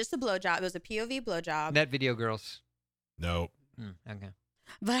 It was just a blowjob. It was a POV blowjob. Net Video Girls. No, Okay.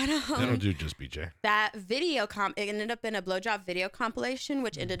 But they don't do just BJ. that video it ended up in a blowjob video compilation,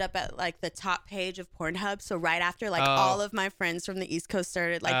 which ended up at like the top page of Pornhub. So right after, like Oh. all of my friends from the East Coast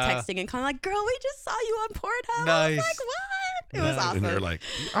started like texting and calling, like, "Girl, we just saw you on Pornhub." I was Nice. like, "What?" It was Nice. awesome. And they're like,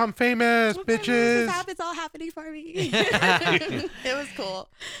 I'm famous, Okay, bitches. it's all happening for me. It was cool.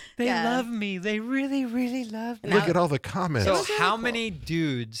 They Yeah. love me. They really, really love me. And Look that- at all the comments. So was really how cool. many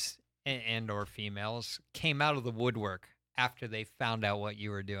dudes and or females came out of the woodwork after they found out what you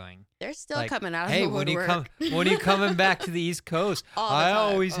were doing? They're still Like, coming out of hey, the when woodwork. when are you coming back to the East Coast? All the I time.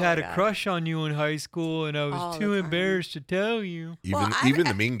 always Oh had my a God. crush on you in high school, and I All was the too time. embarrassed to tell you. even Well, I- even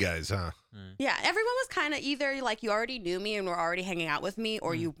the mean guys, huh? Yeah, everyone was kind of either like you already knew me and were already hanging out with me,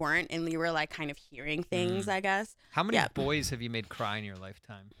 or you weren't and you were like kind of hearing things, I guess. How many Yeah. boys have you made cry in your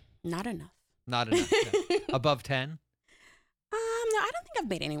lifetime? Not enough. Not enough. No. Above 10? No, I don't think I've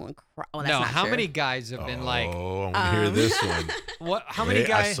made anyone cry. Well, that's No. not How true. many guys have been like? Oh, I want to hear this one. What? How many Wait,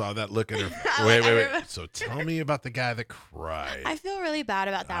 I guys? saw that look at her. I Wait. remember- So tell me about the guy that cried. I feel really bad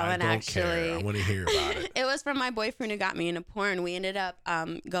about that I one, don't actually. care. I want to hear about it. It was from my boyfriend who got me into porn. We ended up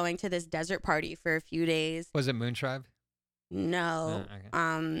going to this desert party for a few days. Was it Moon Tribe? No.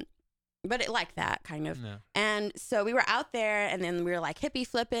 Okay. But it like that kind of. No. And so we were out there, and then we were like hippie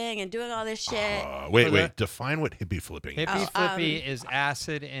flipping and doing all this shit. Wait. Okay. Define what hippie flipping is. Hippie Oh, flippy is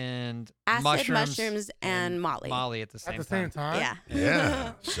acid and Acid, mushrooms, and Molly. Molly at the same At the same time? Yeah.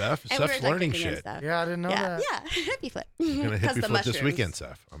 Yeah, Seth. And we Steph's were, like, learning drinking and shit. stuff. Yeah, I didn't know Yeah, that. yeah, hippie flip. I'm gonna 'Cause hippie the flip this mushrooms. weekend,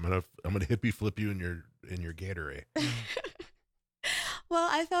 Seth. I'm gonna hippie flip you in your Gatorade. Well,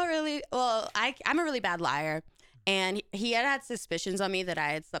 I felt really I'm a really bad liar, and he had suspicions on me that I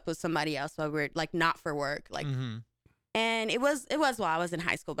had slept with somebody else while we were like not for work, like. Mm-hmm. And it was while I was in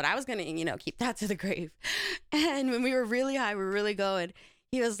high school, but I was gonna keep that to the grave. And when we were really high, we were really going.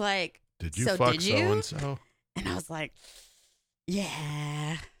 He was like, Did you So fuck did so you? and so? and I was like,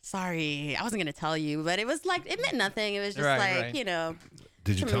 yeah, sorry, I wasn't gonna tell you, but it was like it meant nothing. It was just Right, like right.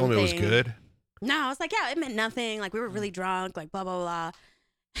 Did you Some tell him it was thing. good? No, I was like, yeah, it meant nothing. Like we were really drunk, like blah blah blah.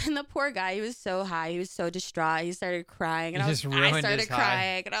 And the poor guy, he was so high, he was so distraught. He started crying, and He I just started ruined his high.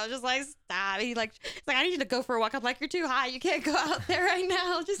 crying, and I was just like, stop. He's like, I need you to go for a walk. I'm like, you're too high. You can't go out there right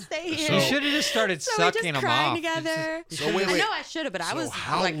now. Just stay here. So- You should have just started So we sucking just him cried off. together. So wait, I wait. know I should have, but I So was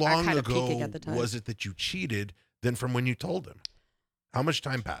how like, long kind of peaking ago at the time. was it that you cheated? Then from when you told him, how much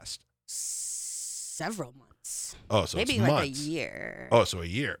time passed? Several months, Oh, so maybe it's like months. a year. Oh, so a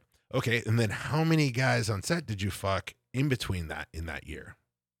year. Okay, and then how many guys on set did you fuck in between that in that year?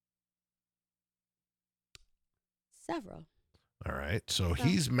 Several. All right, so So-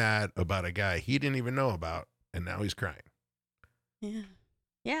 he's mad about a guy he didn't even know about, and now he's crying. Yeah.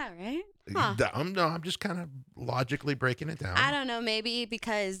 Yeah. Right. Huh. I'm just kind of logically breaking it down. I don't know. Maybe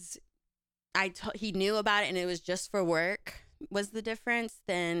because he knew about it and it was just for work was the difference.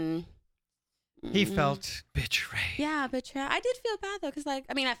 Then He felt betrayed. Yeah, but I did feel bad though, because I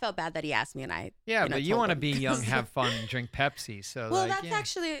felt bad that he asked me, and I. Yeah, but you told want to him. be young, have fun, drink Pepsi. So Well, like,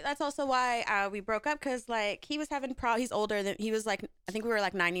 that's also why we broke up, because like he was having he's older than he was, like I think we were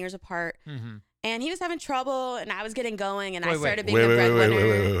like 9 years apart, Mm-hmm. and he was having trouble, and I was getting going, and I Wait, wait. started being the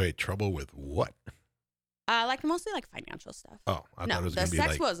breadwinner. Wait. Trouble with what? Like mostly like financial stuff. Oh, I thought No, it was the going to be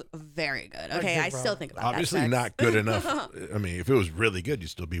sex like was very good. Like Okay, Big I still Brother. think about obviously that sex. not good enough. I mean, if it was really good, you'd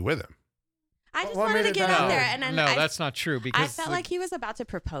still be with him. I just What wanted made to it get that out good? there, and then no, I that's not true I because felt like he was about to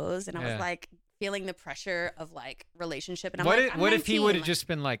propose, and I Yeah. was like feeling the pressure of like relationship. And I'm what like, if, I'm what if he 19, would have like- just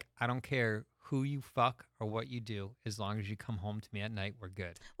been like, I don't care who you fuck or what you do, as long as you come home to me at night, we're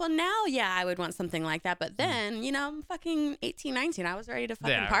good. Well, now, yeah, I would want something like that. But then, I'm fucking 18, 19. I was ready to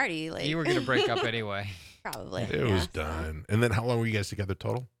fucking Yeah, party. Like You were gonna break up anyway. probably. It yeah, was so. done. And then how long were you guys together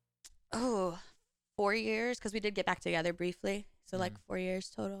total? Oh, 4 years, because we did get back together briefly. So like 4 years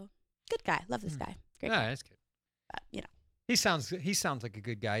total. Good guy. Love this guy. Great Yeah, guy. that's good. But, He sounds like a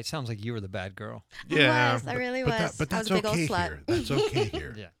good guy. It sounds like you were the bad girl. I was. I really but was. But I was that's a big old okay slut. here. That's okay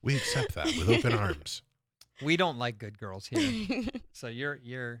here. Yeah. We accept that with open arms. We don't like good girls here, so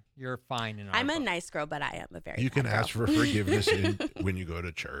you're fine in our I'm a book. nice girl, but I am a very You bad can girl. ask for forgiveness when you go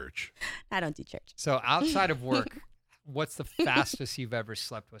to church. I don't do church. So outside of work, what's the fastest you've ever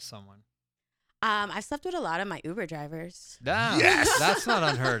slept with someone? I've slept with a lot of my Uber drivers. No, Yes! that's not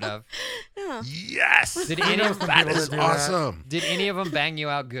unheard of. No. Yes. Did any of some them, That people is that do that. awesome. did any of them bang you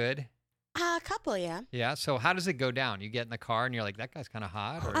out good? A couple, yeah. Yeah. So how does it go down? You get in the car and you're like, that guy's kind of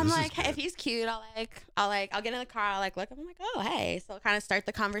hot. Or I'm this is like, hey, if good. he's cute, I'll get in the car. I'll look. I'm like, oh, hey. So I'll kind of start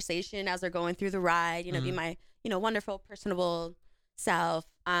the conversation as they're going through the ride. You know, be my, wonderful, personable self.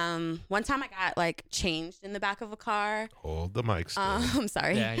 One time I got changed in the back of a car. Hold the mic still. I'm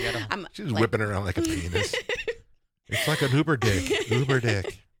sorry. Yeah, you gotta- I'm, She's whipping around like a penis. It's like an Uber dick. Uber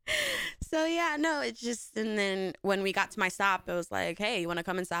dick. So yeah, no, it's just, and then when we got to my stop, it was like, hey, you want to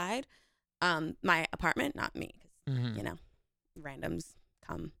come inside? My apartment, not me, 'cause, Mhm. randoms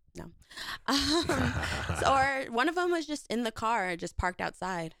come. No. Or one of them was just in the car, just parked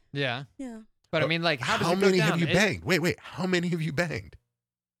outside. Yeah. Yeah. But I mean, like, how does it go many down? have you It- banged? Wait. How many have you banged?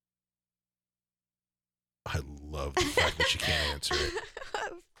 I love the fact that she can't answer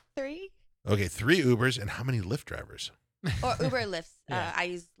it. 3 Okay, 3 Ubers and how many Lyft drivers? or Uber Lyfts. Yeah. I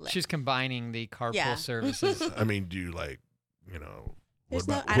use Lyft. She's combining the carpool Yeah. services. I mean, do you There's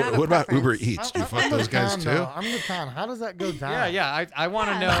what I don't have a about Uber preference. Eats? Do you I'm fuck the those guys town, too? though. I'm the town. How does that go down? Yeah. I want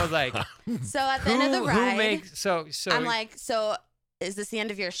to Yeah. know, like, So at the end of the ride, who makes so I'm like, so is this the end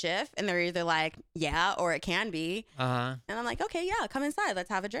of your shift? And they're either like, yeah, or it can be. uh-huh. And I'm like, okay, yeah, come inside. Let's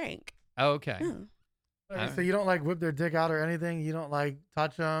have a drink. Oh, okay. Yeah. Okay, so you don't whip their dick out or anything. You don't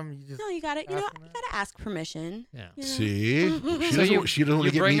touch them. You just No, you got to, Ask them you that? got to ask permission. Yeah. you know? See, she So doesn't. She doesn't want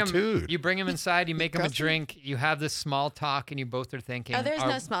to get bring me him, too. you bring him inside, you make him a Custom. drink, you have this small talk, and you both are thinking. Oh, there's are-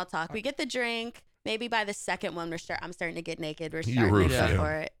 no small talk. We get the drink. Maybe by the second one, I'm starting to get naked. We're You starting to roof go him.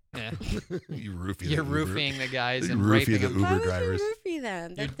 for it. Yeah. You roofie. You're the roofing the guys You and roofie raping the them. Uber Why would drivers. you roofie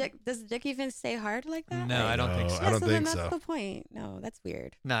them? Does the dick even stay hard like that? No, I don't think No, so. I don't then think that's so. the point. No, that's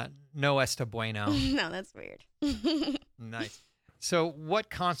weird. No esto bueno. No, that's weird. Well, Nice. So, what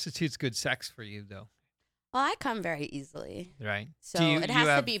constitutes good sex for you, though? I come very easily, Right? so Do you- it you has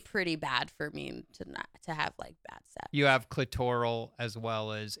to have- be pretty bad for me to have bad sex. You have clitoral as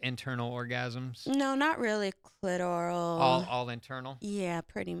well as internal orgasms. No, not really clitoral. All internal. Yeah,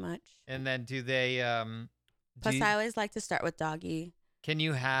 pretty much. And then do they? Do Plus, you- I always like to start with doggy. can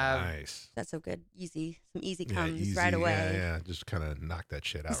you have? Nice. That's so good. Some easy Yeah, comes easy. right away. Yeah. Just kind of knock that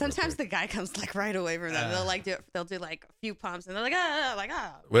shit out. real Sometimes quick. the guy comes right away from them. They'll do a few pumps and they're like,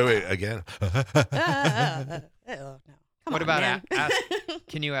 Wait, again. no. Come What on, about man.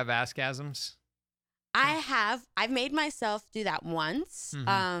 Can you have askasms? I've made myself do that once.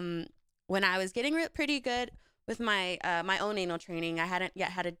 Mhm. When I was getting pretty good with my my own anal training, I hadn't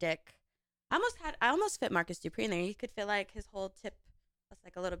yet had a dick. I almost fit Marcus Dupree in there. You could feel like his whole tip was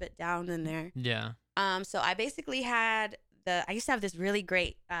a little bit down in there. Yeah. So I basically I used to have this really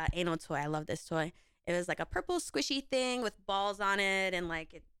great anal toy. I love this toy. It was like a purple squishy thing with balls on it, and I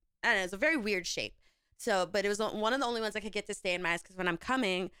don't know, it's a very weird shape. So, but it was one of the only ones I could get to stay in my ass because when I'm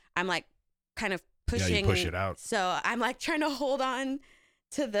coming, I'm kind of pushing. push it out. So I'm trying to hold on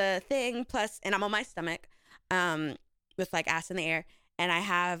to the thing. And I'm on my stomach, with ass in the air. And I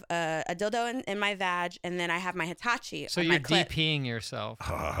have a dildo in my vag, and then I have my Hitachi. So on you're my clit. DPing yourself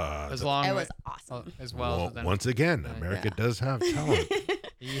as The- long It with, was awesome. as well. Well, as then- once again, Yeah. America does have talent.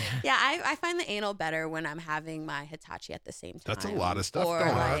 yeah. Yeah, I find the anal better when I'm having my Hitachi at the same time. That's a lot of stuff or going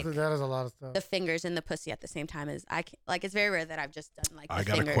on. that is a lot of stuff. the fingers in the pussy at the same time. It's very rare that I've just done the I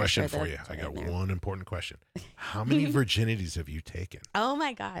got a fingers question or the for you. I toy got in there. one important question. How many virginities have you taken? Oh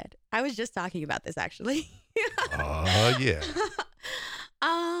my God, I was just talking about this actually. Oh, yeah.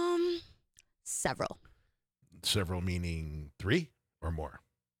 Several. Several meaning 3 or more.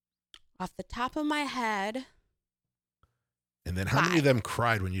 Off the top of my head, And then how many of 5. them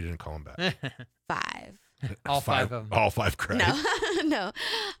cried when you didn't call them back? 5. All 5 of them. All 5 cried. No, no.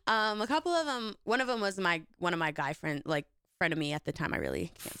 A couple of them. One of them was one of my guy friend of me at the time. I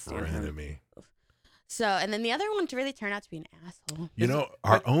really can't stand him. Frenemy. So, and then the other one really turned out to be an asshole. You know,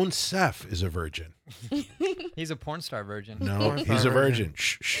 our own Seth is a virgin. He's a porn star virgin. No, Porn he's star a virgin. virgin.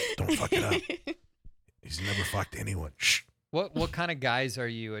 Shh, don't fuck it up. He's never fucked anyone. Shh. What kind of guys are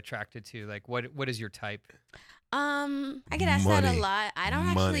you attracted to? What is your type? I get asked that a Money. lot. I don't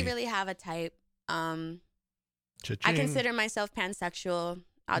Money. actually really have a type. I Cha-ching. consider myself pansexual.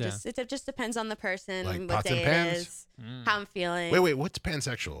 Yeah. It just depends on the person, Like what pots and day pans? it is, Mm. how I'm feeling. Wait, what's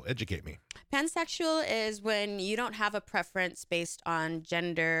pansexual? Educate me. Pansexual is when you don't have a preference based on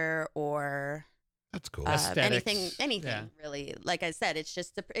gender or That's cool. Aesthetics. anything Yeah. really. Like I said, it's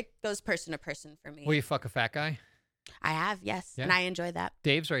just it goes person to person for me. Will you fuck a fat guy? I have, yes, Yeah. and I enjoy that.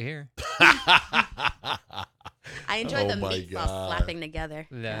 Dave's right here. I enjoy Oh the my meats all God. slapping together.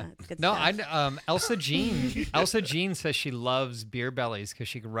 Yeah. it's good No, stuff. Elsa Jean. Elsa Jean says she loves beer bellies because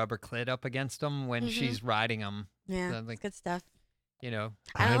she can rub her clit up against them when Mhm. she's riding them. Yeah, So, it's like- good stuff. You know,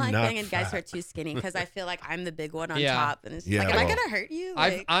 I don't I'm like not banging guys who are fat. too skinny because I feel like I'm the big one on Yeah. top, and it's Yeah, like, am I well, gonna hurt you?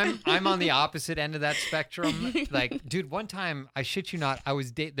 I've, Like, I'm on the opposite end of that spectrum. Like, dude, one time, I shit you not, I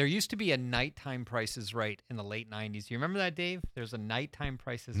was there used to be a nighttime Price is Right in the late 90s. You remember that, Dave? There's a nighttime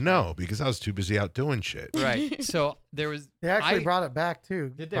Price is No, because I was too busy out doing shit. Right. Right. So there was. They actually I- brought it back too.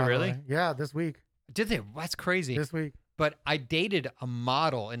 Did they by the really? way. Yeah, this week. Did they? That's crazy. This week. But I dated a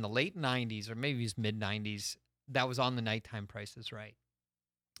model in the late 90s or maybe it was mid 90s that was on the nighttime Price is Right.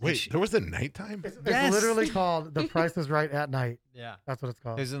 And Wait, she- there was a nighttime? It's Yes. literally called The Price is Right at Night. Yeah. That's what it's It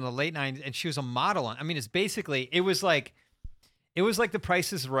called. was in the late 90s, and she was a model. I mean, it's basically it was like The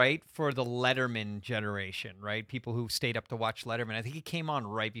Price is Right for the Letterman generation, right? People who stayed up to watch Letterman. I think he came on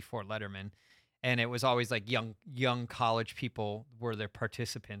right before Letterman, and it was always like young college people were their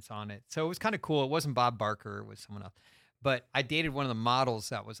participants on it. So it was kind of cool. It wasn't Bob Barker; it was someone else. But I dated one of the models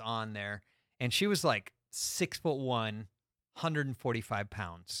that was on there, and she was like 6'1", 145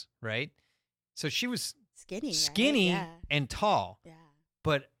 pounds, right? So she was skinny. right? skinny Yeah. and tall. Yeah.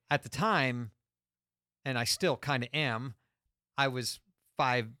 But at the time, and I still kind of am, I was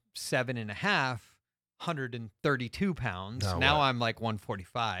 5'7.5", 132 pounds. Now Now what? I'm like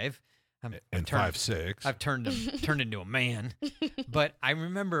 145. I'm And turned- 5'6". I've turned into a man. But I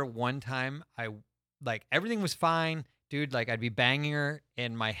remember one time everything was fine, dude. Like I'd be banging her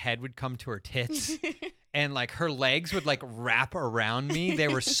and my head would come to her tits. And like her legs would like wrap around me. They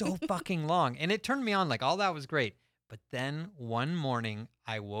were so fucking long. And it turned me on. Like all that was great. But then one morning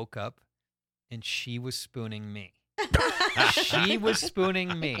I woke up and she was spooning me. She was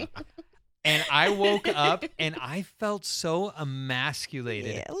spooning me. And I woke up and I felt so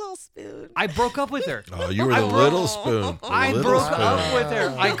emasculated. Yeah, a little spoon. I broke up with her. Oh, you were I the broke- little spoon. The I little broke spoon. up with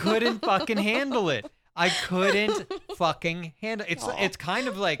her. I couldn't fucking handle it. I couldn't fucking handle it. It's kind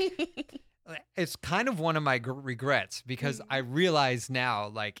of like it's kind of one of my regrets because I realize now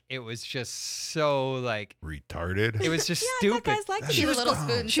like it was just so like Retarded. it was just Yeah, I stupid. thought guys like to She be was little dumb.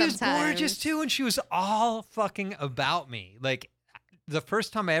 spoons She was sometimes. gorgeous too, and she was all fucking about me. Like the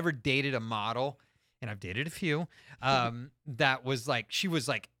first time I ever dated a model, and I've dated a few, that was like she was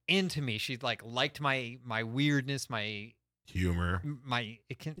like into me. She like liked my weirdness, my Humor. my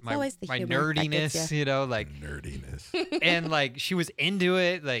always the humor that gets nerdiness, ya. you know, like Nerdiness. and like she was into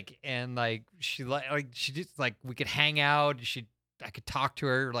it, like and like she like she just like we could hang out. I could talk to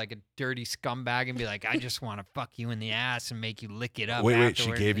her like a dirty scumbag and be like, I just want to fuck you in the ass and make you lick it up. Wait, she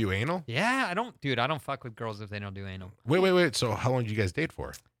afterwards. gave you anal? Yeah, I don't fuck with girls if they don't do anal. Wait. So how long did you guys date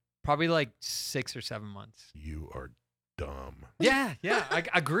for? Probably like 6 or 7 months. You are dumb. Yeah, I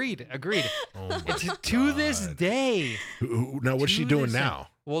agreed. Oh my And to this God. day. Now, what's she to doing this day- now?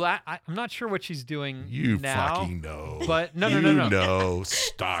 Well, I'm not sure what she's doing You now. fucking know. But no. You know,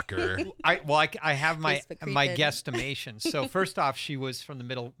 stalker. I have my Facebook my creeping. guesstimations. So first off, she was from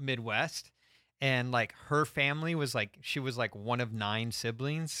the Midwest, and like her family was like she was like one of 9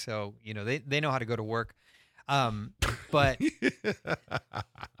 siblings. So you know they know how to go to work.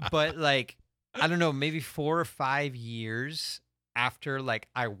 But like I don't know, maybe 4 or 5 years after like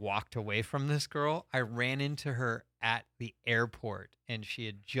I walked away from this girl, I ran into her at the airport, and she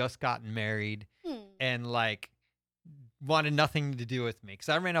had just gotten married and like wanted nothing to do with me because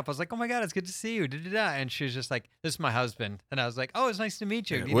I ran up. I was like, "Oh my god, it's good to see you!" Da-da-da. And she was just like, "This is my husband," and I was like, "Oh, it's nice to meet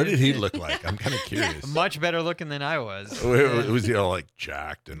you." What did he look like? I'm kind of curious. Much better looking than I was. Was he all like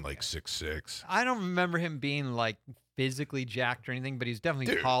jacked and like 6'6"? I don't remember him being like physically jacked or anything, but he's definitely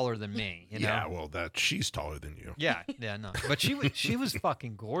Dude. taller than me. You know? Yeah, well, she's taller than you. Yeah, no. But she was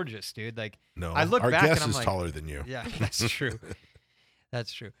fucking gorgeous, dude. Like, No, I look our back and guest I'm is like- taller than you. yeah, that's true.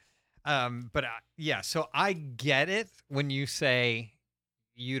 That's true. But yeah, so I get it when you say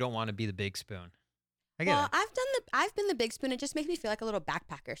you don't want to be the big spoon. I get Well, it. I've been the big spoon. It just makes me feel like a little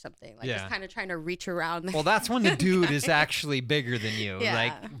backpack or something. Like Yeah. just kind of trying to reach around. Well, that's when the dude is actually bigger than you. Yeah.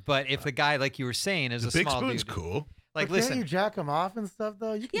 Like, but if the guy, like you were saying, is The a big small spoon's dude, cool. like But can't listen, you jack them off and stuff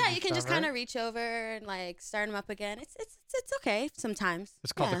though? You yeah, do you can stuff, just kind right? of reach over and like start them up again. It's okay sometimes.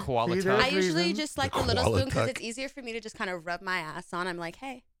 it's called Yeah. the koala See, tuck. I usually reason. just like The the little koala spoon because tuck. it's easier for me to just kind of rub my ass on. I'm like,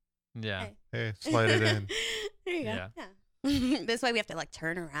 hey, Yeah. hey. Hey, slide it in. There you go. Yeah. Yeah. This way we have to like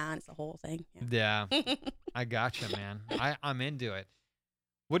turn around. It's the whole thing. Yeah. I gotcha, man. I'm into it.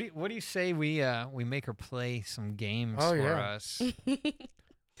 What do you say we make her play some games Oh, for yeah. us?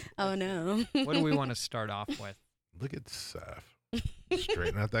 Oh no. What do we want to start off with? Look at Seth.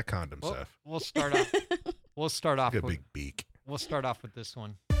 Straighten out that condom, Well, Seth. we'll start off. We'll start off. Look at With, big beak. we'll start off with this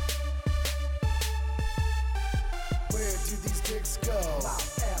one. Where do these dicks go?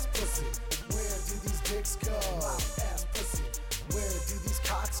 Ass pussy. Where do these dicks go? Ass pussy. Where do these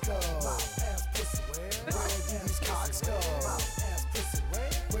cocks go? Ass pussy. Where do these cocks go? Ass pussy.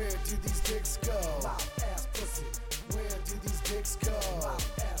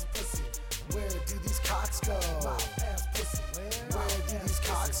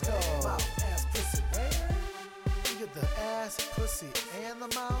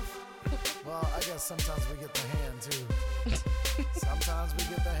 sometimes we get the hand too. Sometimes we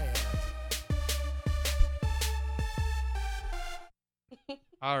get the hand.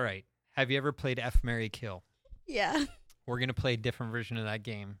 All right. Have you ever played F, Marry, Kill? Yeah. We're going to play a different version of that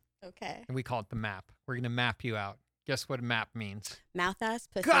game, Okay. and we call it the map. We're going to map you out. Guess what map means? Mouth ass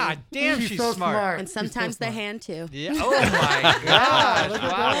pussy. God damn, she's so smart. And She's so sometimes the smart. hand too. Yeah. Oh my gosh. Look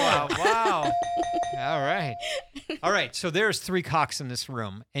at Wow, wow. All right. All right. So there's 3 cocks in this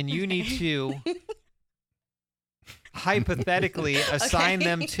room, and you need to hypothetically assign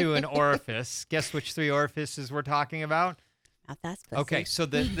them to an orifice. Guess which 3 orifices we're talking about? Mouth ass pussy. Okay. So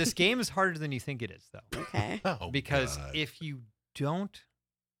this game is harder than you think it is, though. Okay. Oh, Because God. if you don't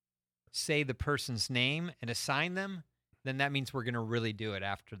say the person's name and assign them, then that means we're going to really do it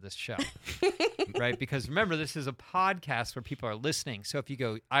after this show. Right? Because remember, this is a podcast where people are listening. So if you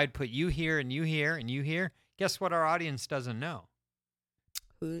go, I'd put you here and you here and you here, guess what our audience doesn't know?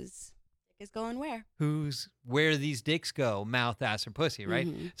 Whose dick is going where? Where these dicks go, mouth, ass, or pussy, right?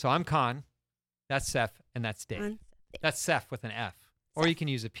 Mhm. So I'm Con, that's Seth, and that's Dave. On- That's Seth with an F. Or you can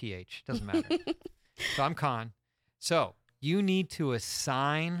use a PH. Doesn't matter. So I'm Con. So you need to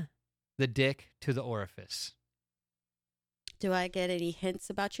assign the dick to the orifice. Do I get any hints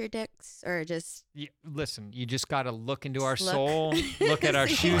about your dicks or just Listen, you just got to look into our Just look. soul, look at our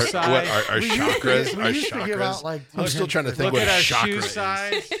shoe Our, size. what, our We used to chakras, give- we our used to give out, chakras. like, I'm still trying to think Look what at a our chakra shoe is.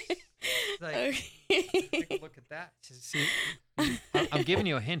 size. Like, Okay. take a look at that. See, I'm giving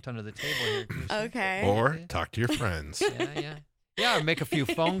you a hint under the table here. Can you see? Okay. Or talk to your friends. Yeah, or make a few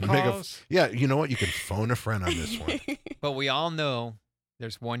phone Make a- calls. Yeah, you know what? You can phone a friend on this one But we all know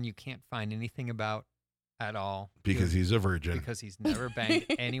there's one you can't find anything about at all because he's a virgin. because he's never banged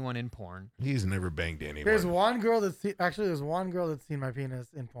anyone in porn. He's never banged anyone. There's one girl that's there's one girl that's seen my penis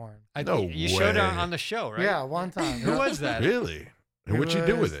in porn. No You showed it way. on the show, right? Yeah, one time. Who Yeah. was that? Really? And what'd you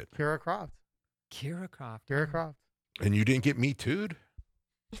do with was it? Kira Croft. Kira Croft. Kira Croft. And you didn't get me too'd?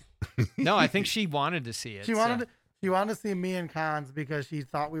 No, I think she wanted to see it. She so- wanted to see me and Cons because she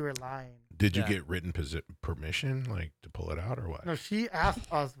thought we were lying. Did you Yeah. get written permission, like to pull it out, or what? No, she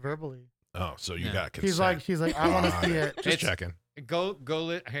asked us verbally. Oh, so you Yeah. got consent. She's like, I want to Got see it. Just It's- checking. Go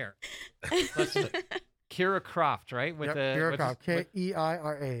here. Let's see. Kira Croft, right? With Yep, the Kira with Croft. the- with-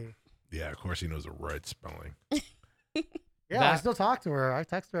 Keira. Yeah, of course he knows the right spelling. Yeah, I That- still talk to her. I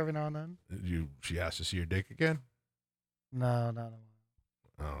text her every now and then. She asked to see your dick again? No.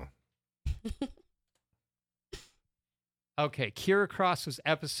 Oh. Okay, Kira Cross was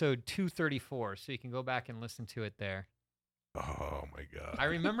episode 234, so you can go back and listen to it there. Oh my God. I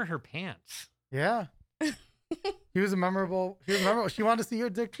remember her pants. Yeah. She was memorable. She wanted to see your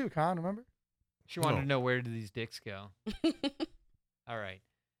dick too, Con, remember? She wanted No. to know where do these dicks go. All right.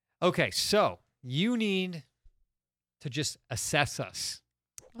 Okay, so you need to just assess us.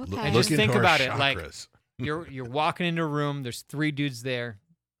 Look Okay. And just into think our about it, like- chakras. You're walking into a room. There's 3 dudes there,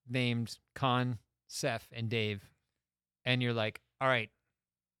 named Con, Seth, and Dave, and you're like, all right,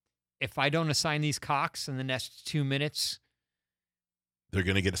 if I don't assign these cocks in the next 2 minutes, They're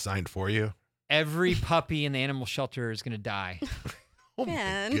gonna get assigned for you. every puppy in the animal shelter is gonna die. Oh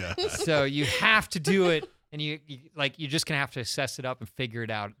Man. my God. So you have to do it, and you're just gonna have to assess it up and figure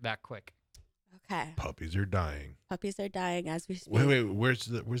it out that quick. Okay. Puppies are dying. Puppies are dying as we speak. Wait, where's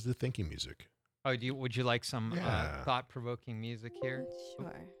the thinking music? Oh, would you like some Yeah. thought-provoking music here?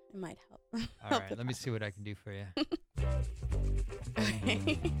 Sure. It might help. All Help right, with let me that. see what I can do for you.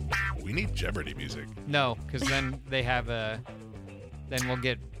 We need Jeopardy music. No, because then they have then we'll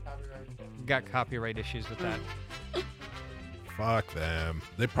got copyright issues with that. Fuck them.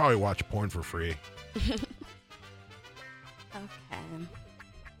 They probably watch porn for free. Is it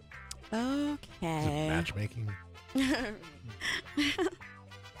Okay. matchmaking?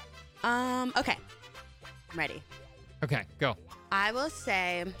 Okay. I'm ready. Okay, go. I will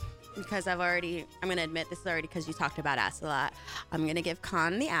say, because I'm going to admit this is already because you talked about ass a lot. I'm going to give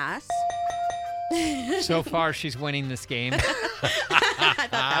Con the ass. So far, she's winning this game. I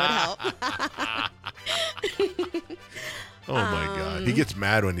thought that would help. Oh my God. He gets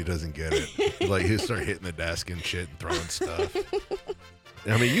mad when he doesn't get it. Like he'll start hitting the desk and shit and throwing stuff.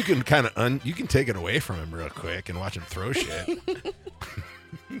 I mean, you can kind of you can take it away from him real quick and watch him throw shit.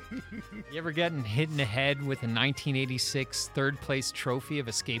 You ever getting hit in the head with a 1986 third place trophy of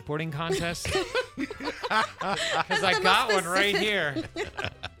a skateboarding contest? Because I got one right here.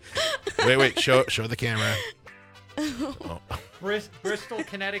 Wait, show the camera. Oh. Bristol,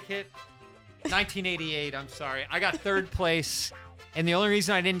 Connecticut, 1988. I'm sorry. I got third place. And the only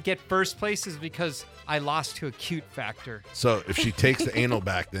reason I didn't get first place is because I lost to a cute factor. So if she takes the anal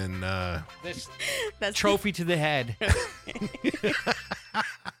back, then This That's trophy to the head.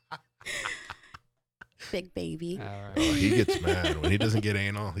 Big baby. All Oh, right. he gets mad when he doesn't get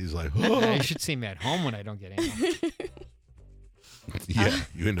anal. He's like, Yeah, oh. you should see me at home when I don't get anal. Yeah,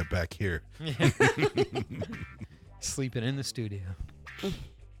 you end up back here. Yeah. Sleeping in the studio.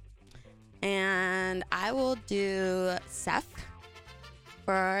 And I will do Seth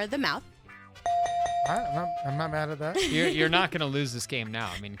for the mouth. All right, I'm not mad at that. You're not going to lose this game now.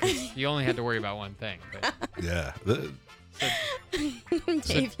 I mean, 'cause you only had to worry about one thing. But Yeah.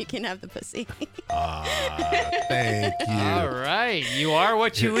 Dave, you can have the pussy. Thank you. all right, you are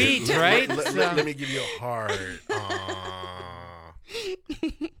what you eat, right? Let me give you a heart.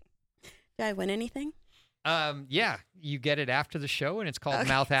 Do I win anything? Yeah, you get it after the show, and it's called Okay,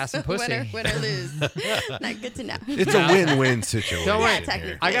 Mouth, Ass, and so Pussy. Win or lose. Not good to know. It's a win-win situation. Don't worry. Yeah,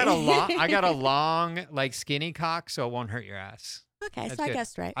 technically. I got a long, like skinny cock, so it won't hurt your ass. Okay, That's so I good.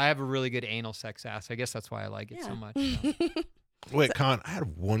 guessed right. I have a really good anal sex ass. I guess that's why I like it so much. so. Wait, Con, I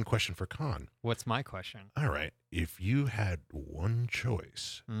had one question for Con. What's my question? All right. If you had one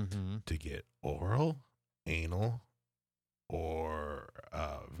choice Mm-hmm. to get oral, anal, or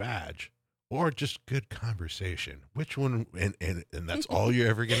vag, or just good conversation, which one, and that's all you're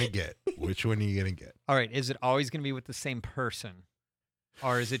ever going to get, which one are you going to get? All right, is it always going to be with the same person?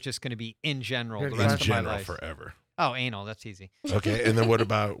 Or is it just going to be in general Good the In rest of my general, life? forever. Oh, anal, that's easy. Okay. And then what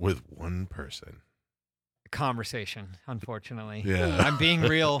about with one person? Conversation, unfortunately. Yeah. I'm being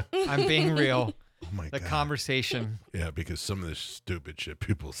real. I'm being real. Oh, my The God. conversation. Yeah, because some of this stupid shit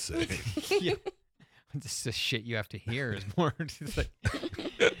people say. Yeah. This is shit you have to hear is more. It's like,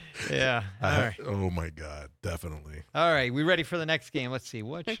 yeah. All right. Oh, my God. Definitely. All right. We ready for the next game? Let's see.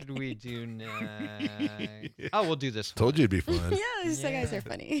 What should we do next? Oh, we'll do this one. Told you it'd be fun. Yeah, these guys Yeah. are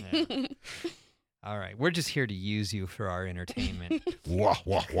funny. Yeah. All right. We're just here to use you for our entertainment. Wah,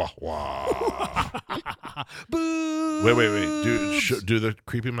 wah, wah, wah. Boo! Wait. Do the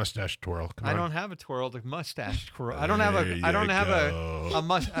creepy mustache twirl. Come I on. don't have a twirled mustache twirl. I don't have a. There I don't you have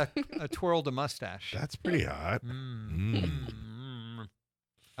go. a twirled a mustache. That's pretty hot. Mm.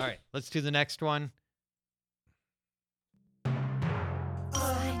 All right, let's do the next one.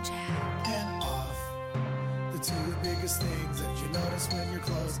 and off. The two biggest things that you notice when your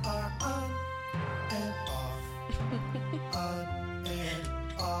clothes are on and off. On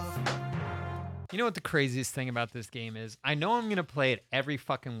and off. You know what the craziest thing about this game is? I know I'm gonna play it every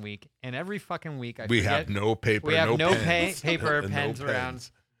fucking week, and every fucking week I We forget, have no paper, we have no pens. paper or No pens around,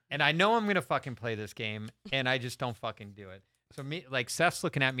 pens. and I know I'm gonna fucking play this game, and I just don't fucking do it. So me, like Seth's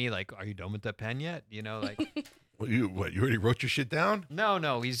looking at me like, "Are you done with that pen yet?" You know, like, You already wrote your shit down?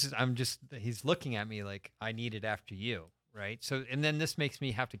 no, he's looking at me like I need it after you, right? So, and then this makes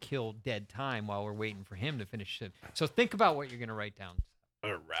me have to kill dead time while we're waiting for him to finish it. So think about what you're gonna write down. All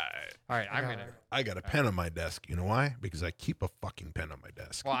right. All right, I'm gonna. I got a pen on my desk. You know why? Because I keep a fucking pen on my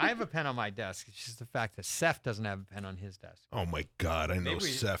desk. Well, I have a pen on my desk. It's just the fact that Seth doesn't have a pen on his desk. Oh my God. I know Maybe we-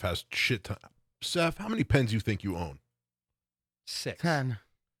 Seth has shit ton. Seth, how many pens you think you own? 6. 10.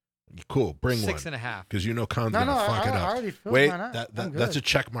 Cool. Bring 6 one. and a half. Because you know Con's No, going to fuck it I up. already filled Wait, mine out. I'm that's a good.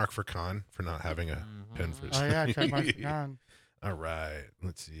 check mark for Con for not having a pen for his Oh, yeah, check my gun. All right.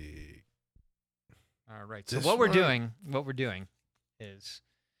 Let's see. All right. So This what we're one- doing is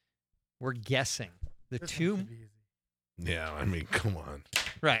we're guessing the This one two. should be easy. Yeah, I mean, come on.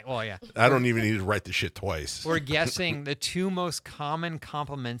 Right. Well, yeah. I don't even need to write the shit twice. We're guessing the two most common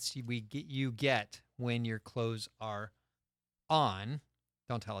compliments you get when your clothes are on.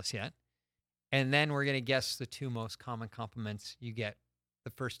 Don't tell us yet. And then we're gonna guess the two most common compliments you get the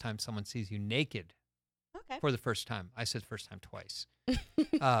first time someone sees you naked Okay. for the first time. I said first time twice.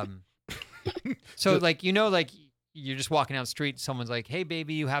 So like like you're just walking down the street, someone's like, "Hey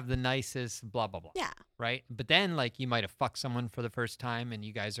baby, you have the nicest blah blah blah." Yeah. Right? But then like you might have fucked someone for the first time and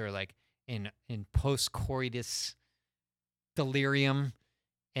you guys are like in post coitus delirium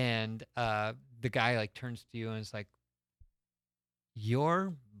and the guy like turns to you and is like,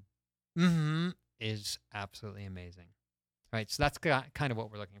 "Your is absolutely amazing." Right? So that's kind of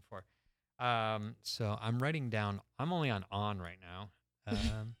what we're looking for. So I'm writing down. I'm only on right now.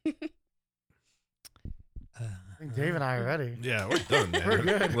 I think Dave and I are ready. Yeah, we're done, man. We're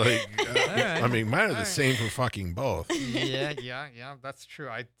good. Like, right. I mean, mine are the All right. same for fucking both. yeah, that's true.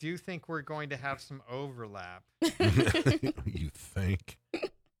 I do think we're going to have some overlap. You think?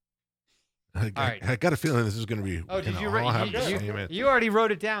 All right. I got a feeling this is going to be. Oh, did gonna you all write? have the same You, answer. you already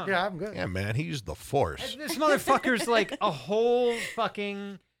wrote it down. Yeah, I'm good. Yeah, man, he used the force. This motherfucker's like a whole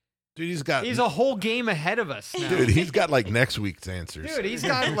fucking. Dude, he's a whole game ahead of us now. Dude, he's got like next week's answers. Dude, he's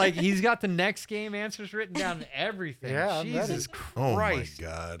got the next game answers written down and everything. Yeah, I'm ready. Jesus Oh my Christ.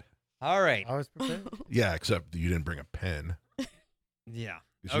 God. All right. I was prepared. Yeah, except you didn't bring a pen. Yeah.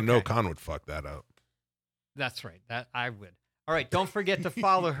 Because you know Okay. Con would fuck that up. That's right. That I would. All right. Don't forget to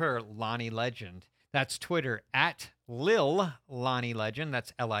follow her, Lonnie Legend. That's Twitter at Lil Lonnie Legend.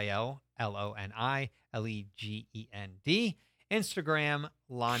 That's LILLONILEGEND. Instagram,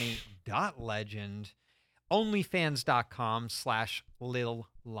 Lonnie.legend. Onlyfans.com/Lil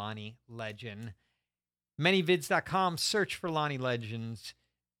Lonnie Legend. Manyvids.com. Search for Lonnie Legends.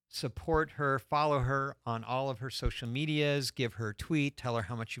 Support her. Follow her on all of her social medias. Give her a tweet. Tell her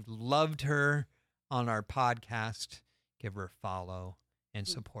how much you've loved her on our podcast. Give her a follow and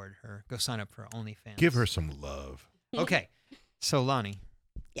support her. Go sign up for OnlyFans. Give her some love. Okay. So, Lonnie,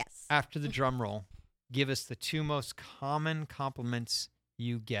 Yes. after the drum roll, give us the 2 most common compliments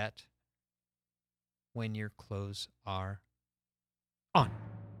you get when your clothes are on.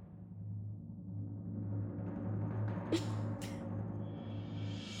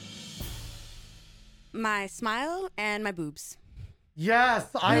 My smile and my boobs. Yes,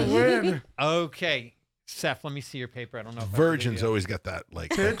 I win. Okay. Seth, let me see your paper. I don't know if I Virgins believe you. always got that like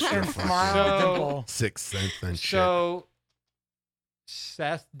Tits extra and fucking smile, So- dimple. Sixth sense and shit. So,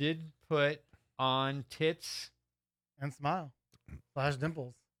 Seth did put on tits, And smile. /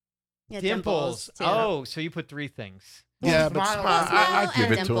 dimples. Yeah, dimples. too. Oh, so you put 3 things. Yeah, Well, but smile- smile, Smile I'd give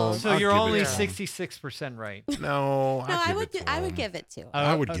and it to him. dimples. So I'd you're give it only to him. 66% right. No, No, I'd I give would. it to I him. would give it to.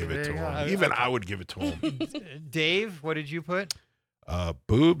 I would Okay, give it there to you go. him. Even I would give it to him. Dave, what did you put?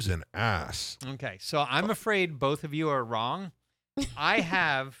 Boobs and ass. Okay, so I'm afraid both of you are wrong. I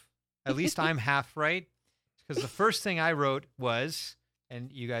have, at least I'm half right, because the first thing I wrote was,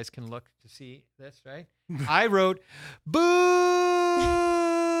 and you guys can look to see this, right? I wrote, boobs.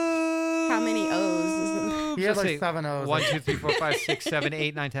 How many O's? He had Let's like see, 7 O's. 1, 2, 3, 4, 5, 6, 7,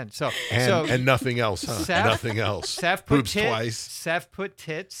 8, 9, 10. So, And nothing else, huh? Seth- Nothing else. Seth put Boobs tits. twice. Seth put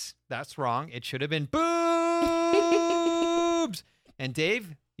tits. That's wrong. It should have been boobs. And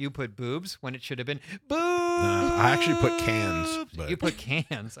Dave, you put boobs when it should have been boobs. I actually put cans, but You put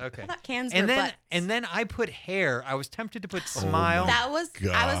cans. Okay. I thought cans And were then butts. I put hair. I was tempted to put Oh smile. my That was.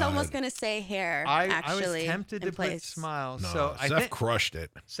 I was almost God. gonna say hair. I actually, was tempted in to place. put smile. no, So I Seth think crushed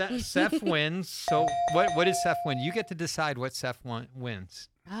it. Seth wins. So what did Seth win? You get to decide what Seth wins.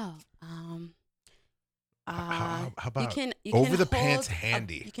 Oh. How You about can over can the hold pants a-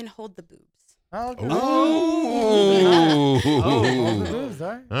 handy? you can hold the boobs. Oh, good. Ooh. Hold the boobs, all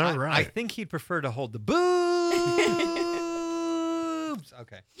right. All right. I think he'd prefer to hold the boobs.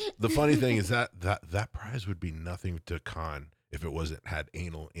 Okay. The funny thing is that prize would be nothing to Khan if it wasn't had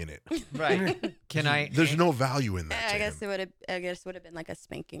anal in it. Right. Can I? There's no value in that. I to guess him. it would have. I guess would have been like a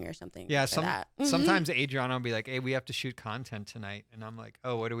spanking or something. Yeah. for that. Sometimes Adriana will be like, "Hey, we have to shoot content tonight," and I'm like,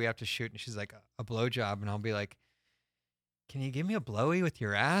 "Oh, what do we have to shoot?" And she's like, "A blowjob," and I'll be like, "Can you give me a blowy with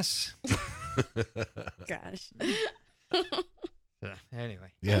your ass?" Gosh.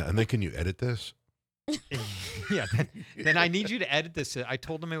 Anyway. Yeah, and then can you edit this? Yeah. Then I need you to edit this. I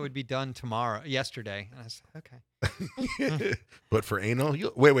told him it would be done yesterday. And I said, okay. But for anal,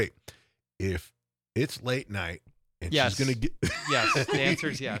 wait. If it's late night and Yes. she's gonna get Yes. The answer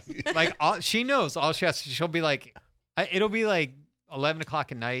is yes. Like she knows all she has. She'll be like, it'll be like 11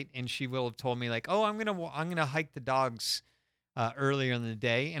 o'clock at night, and she will have told me like, oh, I'm gonna hike the dogs earlier in the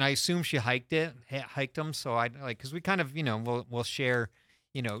day, and I assume she hiked them. So I like because we kind of we'll share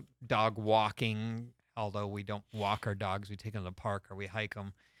dog walking. Although we don't walk our dogs, we take them to the park or we hike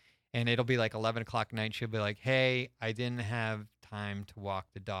them. And it'll be like 11 o'clock at night. She'll be like, hey, I didn't have time to walk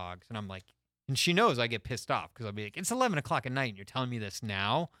the dogs. And I'm like, and she knows I get pissed off because I'll be like, it's 11 o'clock at night and you're telling me this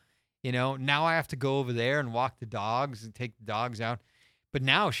now. Now I have to go over there and walk the dogs and take the dogs out. But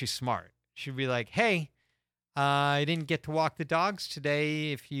now she's smart. She'll be like, hey, I didn't get to walk the dogs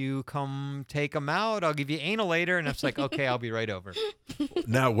today. If you come take them out, I'll give you anal later. And it's like, okay, I'll be right over.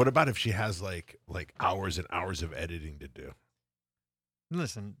 Now, what about if she has like hours and hours of editing to do?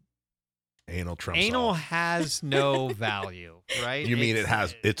 Listen, Anal trumps anal all. has no value, right? You mean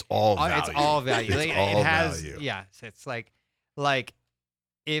it's all value? It's all value. It's Like, all it has, value. yes. It's like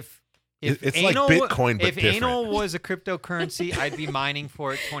if It's anal, like Bitcoin, but if different. anal was a cryptocurrency, I'd be mining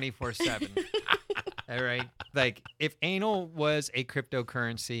for it 24/7. All right, like if anal was a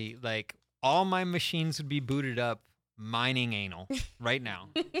cryptocurrency, like all my machines would be booted up mining anal right now.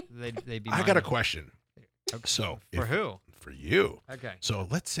 They'd be. I got a mining. question. Okay. So For if- who? For you. Okay. So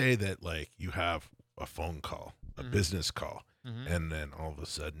let's say that like you have a phone call, a Mhm. business call, Mhm. and then all of a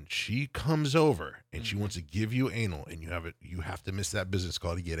sudden she comes over and she Mhm. wants to give you anal, and you have to miss that business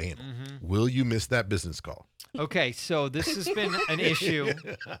call to get anal. Mhm. Will you miss that business call? Okay, so this has been an issue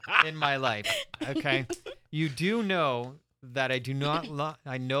in my life. Okay, you do know that I do not.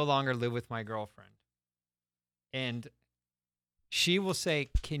 I no longer live with my girlfriend, and she will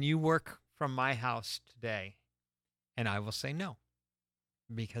say, "Can you work from my house today? And I will say no,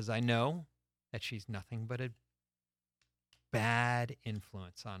 because I know that she's nothing but a bad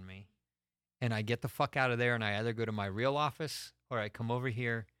influence on me. And I get the fuck out of there, and I either go to my real office or I come over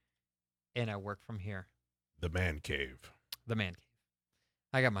here and I work from here. The man cave. The man cave.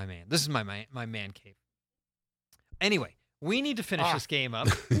 I got my man. This is my man cave. Anyway, we need to finish this game up.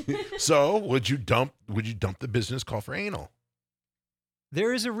 So would you dump the business call for anal?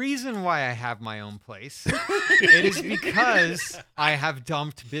 There is a reason why I have my own place. It is because I have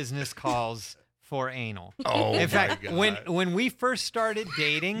dumped business calls for anal. Oh, In fact, God. when we first started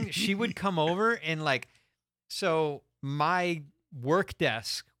dating, she would come over and so my work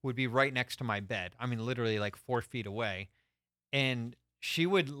desk would be right next to my bed. I mean, literally like 4 feet away. And she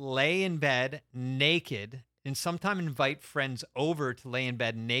would lay in bed naked and sometimes invite friends over to lay in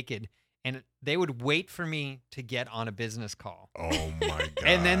bed naked. And they would wait for me to get on a business call. Oh my God.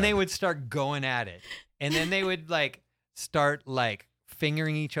 And then they would start going at it. And then they would start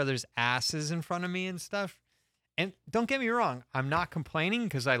fingering each other's asses in front of me and stuff. And don't get me wrong, I'm not complaining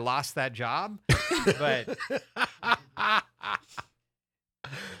because I lost that job. But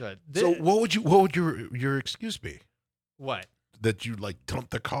So what would your excuse be? What? That you dumped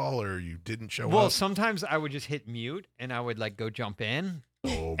the call or you didn't show Well, up? sometimes I would just hit mute and I would go jump in.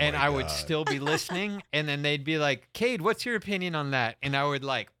 Oh And my I would God. still be listening, and then they'd be like, "Cade, what's your opinion on that?" And I would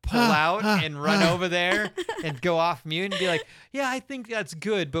pull out and run over there and go off mute and be like, "Yeah, I think that's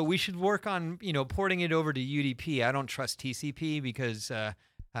good, but we should work on porting it over to UDP. I don't trust TCP because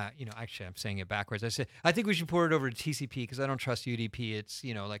actually I'm saying it backwards. I said I think we should port it over to TCP because I don't trust UDP. It's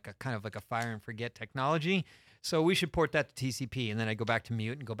a kind of a fire and forget technology. So we should port that to TCP." And then I go back to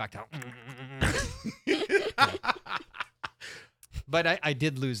mute and go back to. But I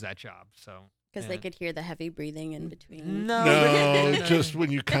did lose that job, so Because they could hear the heavy breathing in between. No, just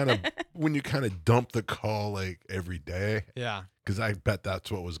when you kind of dump the call every day. Yeah. Because I bet that's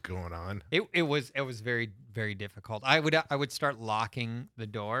what was going on. It was very, very difficult. I would start locking the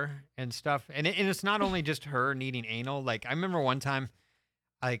door and stuff, and it's not only just her needing anal. I remember one time,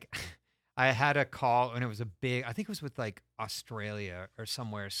 I had a call and it was a big. I think it was with Australia or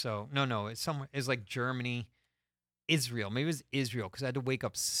somewhere. So no, it's somewhere. It's Germany. Israel. Maybe it was Israel because I had to wake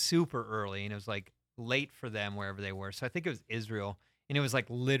up super early and it was late for them wherever they were. So I think it was Israel. And it was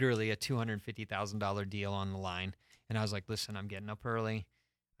literally a $250,000 deal on the line. And I was like, listen, I'm getting up early.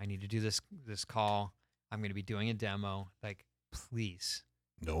 I need to do this call. I'm going to be doing a demo. Please.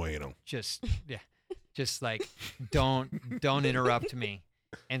 No anal. Just don't interrupt me.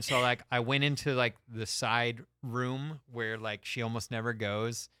 And so I went into the side room where she almost never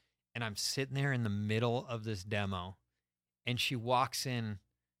goes. And I'm sitting there in the middle of this demo, and she walks in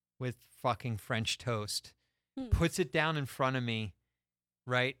with fucking French toast, puts it down in front of me,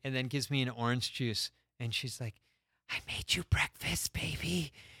 right? And then gives me an orange juice. And she's like, "I made you breakfast,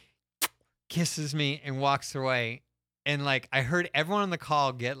 baby." Kisses me and walks away. And I heard everyone on the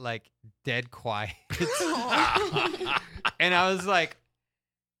call get dead quiet. And I was like,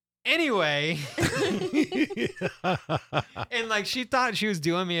 anyway. And she thought she was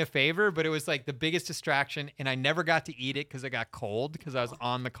doing me a favor, but it was the biggest distraction, and I never got to eat it because it got cold because I was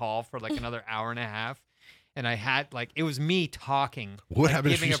on the call for another hour and a half, and I had it was me talking. What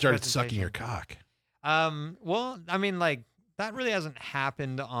happened if giving you a started sucking presentation. your cock? Well, I mean that really hasn't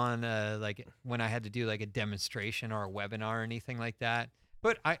happened on when I had to do a demonstration or a webinar or anything like that,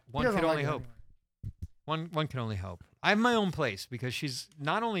 but one could only hope. One can only hope. I have my own place because she's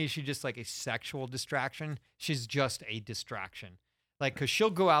not only is she just a sexual distraction, she's just a distraction. Because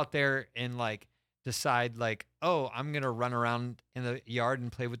she'll go out there and decide oh, I'm going to run around in the yard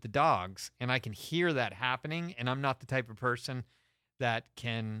and play with the dogs. And I can hear that happening. And I'm not the type of person that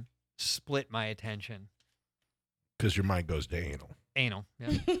can split my attention. Because your mind goes to anal. Anal.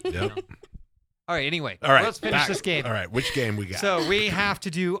 Yeah. Yep. All right. Anyway, All right. let's finish this game. All right. Which game we got? So we have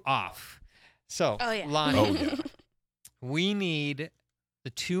to do off. So, Oh, yeah. Lonnie, Oh, yeah. we need the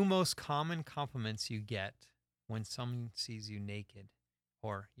 2 most common compliments you get when someone sees you naked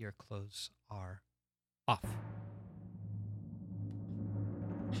or your clothes are off.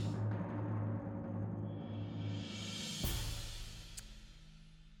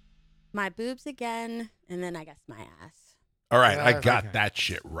 My boobs again, and then I guess my ass. All right. I Yes, got okay. that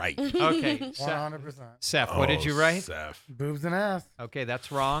shit right. Okay, 100%. Seth, what did you write? Seth. Boobs and ass. Okay,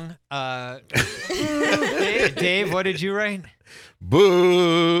 that's wrong. Dave, what did you write?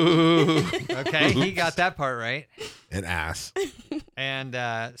 Boo. Okay, he got that part right. An ass. And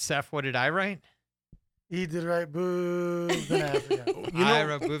Seth, what did I write? He did right. Boobs and ass again. I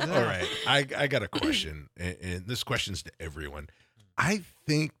wrote boobs. All right. I got a question, and this question's to everyone. I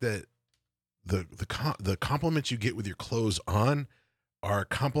think that the compliments you get with your clothes on are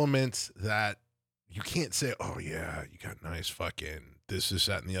compliments that you can't say, oh yeah, you got nice fucking this,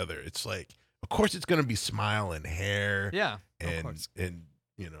 that, and the other. It's like, of course it's gonna be smile and hair. Yeah. Of And course.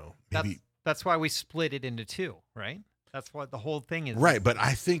 maybe That's why we split it into two, right? That's what the whole thing is. right, but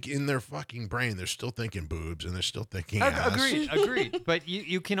I think in their fucking brain they're still thinking boobs and they're still thinking ass. Agreed. But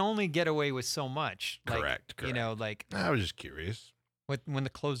you can only get away with so much. Correct. Like I was just curious. when the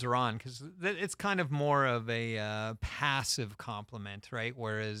clothes are on, because it's kind of more of a passive compliment, right?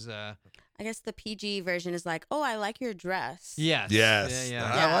 Whereas, I guess the PG version is like, oh, I like your dress. yes, Yes,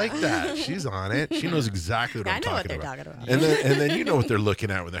 yeah. Yeah. I like that. She's on it. She knows exactly what Yeah, I I'm know what talking they're about. talking about. And then you know what they're looking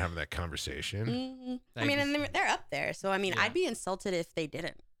at when they're having that conversation. Mhm. I Thank mean, you. and they're up there. So, I mean, Yeah. I'd be insulted if they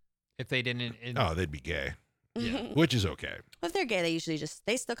didn't. If they didn't, Oh, they'd be gay, Yeah. which is okay. Well, if they're gay, they usually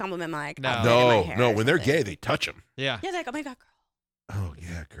they still compliment my like, No. outfit and my hair No, or when they're something. gay, they touch them. yeah. Yeah, they're like, oh my God, girl. Oh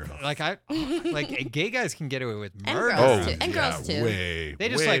yeah, girl. Like gay guys can get away with And murder. girls Oh too. And yeah, girls too. way. They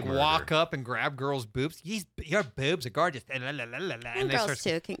just way like murder. walk up and grab girls' boobs. Your boobs are gorgeous. And And they girls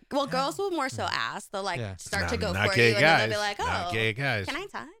start too. Well, girls will more so ask. They'll like Yeah. start to go not for gay you, and guys. then they'll be like, Not oh, gay guys. can I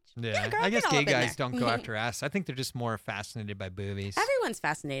touch? Yeah, girl, I guess get all gay up in guys there. don't go after ass. I think they're just more fascinated by boobies. Everyone's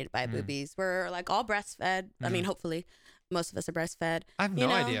fascinated by Mm. boobies. We're like all breastfed. I mean, hopefully, most of us are breastfed. I have you no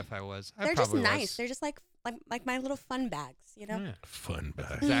know, idea if I was. I They're just probably nice. was. They're just like my little fun bags, you know. Yeah, Fun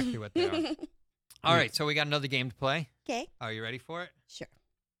bag. exactly what they are. All right, so we got another game to play. Okay, Are you ready for it? sure.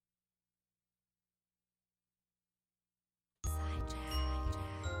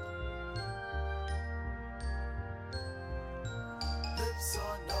 Lips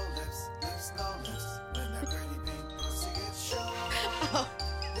or no lips, lips no lips. When that pretty pink pussy gets shown.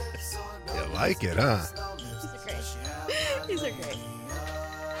 Lips or no You lips, like it, huh? lips no lips. These are great. Does she have These are great.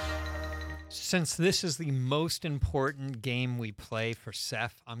 Since this is the most important game we play for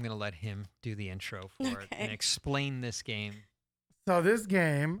Seth, I'm going to let him do the intro for it and Okay. explain this game. So this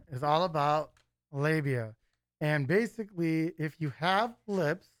game is all about labia. And basically, if you have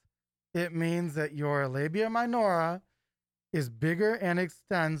lips, it means that your labia minora is bigger and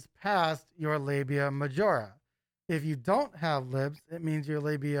extends past your labia majora. If you don't have lips, it means your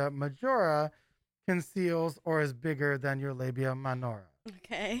labia majora conceals or is bigger than your labia minora.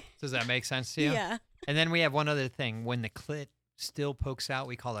 Okay. Does that make sense to you? Yeah. And then we have one other thing. When the clit still pokes out,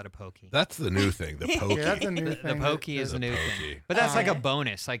 we call that a pokey. That's the new thing. The pokey. Yeah, that's a new The thing. pokey is The the new pokey. thing. But that's like a Okay.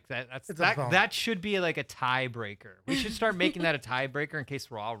 bonus. Like that's It's a bonus. that should be like a tiebreaker. We should start making that a tiebreaker in case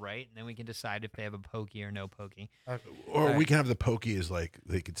we're all right, and then we can decide if they have a pokey or no pokey. Or Right. we can have the pokey as like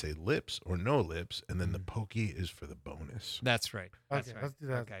they could say lips or no lips, and then the pokey is for the bonus. That's right. That's Okay, right. let's do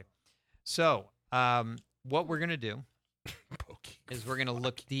that. Okay. So, what we're gonna do Pokey. is we're gonna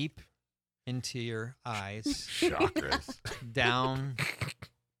look deep into your eyes, Chakras. down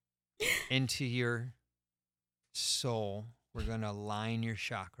into your soul. We're gonna line your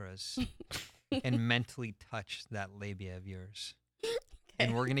chakras and mentally touch that labia of yours.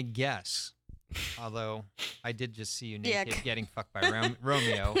 And we're gonna guess. Although I did just see you Yeah. naked getting fucked by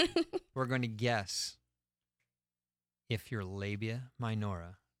Romeo, we're going to guess if your labia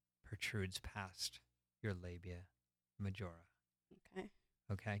minora protrudes past your labia majora. Okay.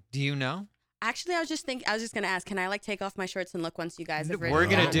 Okay. Do you know? Actually, I was just gonna ask, can I like take off my shorts and look once you guys have written We're it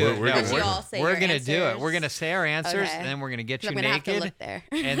gonna down? do it. We're No, gonna- you all say we're your gonna do it. We're answers? gonna say our answers, Okay. and then we're gonna get 'Cause you I'm gonna have to naked, look there.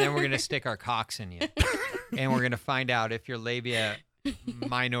 and then we're gonna stick our cocks in you, and we're gonna find out if your labia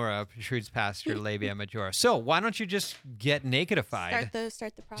minora protrudes past your labia majora. So why don't you just get nakedified?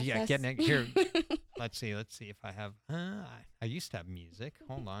 Start the process. Yeah, get naked. Here, let's see if I have. I used to have music.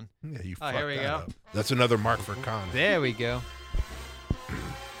 Hold on. Yeah, you Oh, fucked here we that go. up. That's another mark for con. There we go.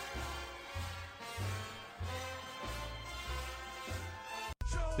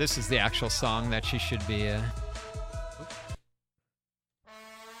 This is the actual song that she should be.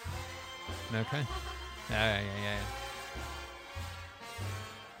 Okay. Yeah.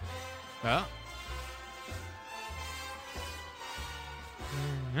 Oh.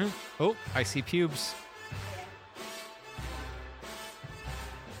 Mhm. Oh, I see pubes.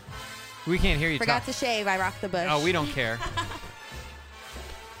 We can't hear you Forgot talk. to shave. I rocked the bush. Oh, we don't care.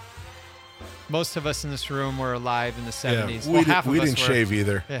 Most of us in this room were alive in the 70s. we, Well, did, half of we us didn't were. shave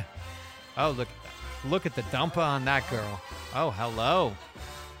either. Yeah. Oh, look at that. Look at the dumpa on that girl. Oh, hello.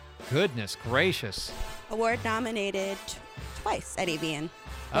 Goodness gracious. Award nominated twice at AVN.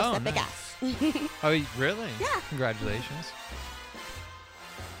 Oh, Epic nice. ass. Oh, really? Yeah. Congratulations.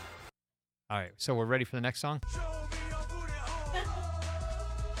 All right, so we're ready for the next song?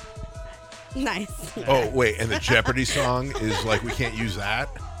 Nice. Oh, wait. And the Jeopardy song is like, we can't use that?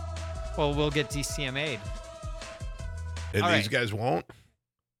 Well, we'll get DCMA'd. And All these right. guys won't?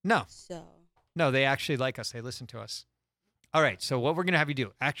 No. So No, they actually like us. They listen to us. All right. So what we're gonna have you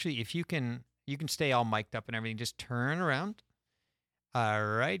do? Actually, if you can stay all mic'd up and everything. Just turn around. All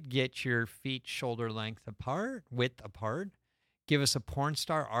right. Get your feet shoulder length apart, width apart. Give us a porn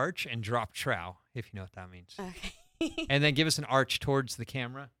star arch and drop trow, if you know what that means. Okay. And then give us an arch towards the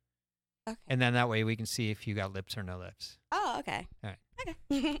camera. Okay. And then that way we can see if you got lips or no lips. Oh, okay. All right.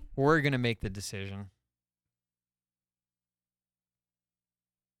 Okay. We're going to make the decision.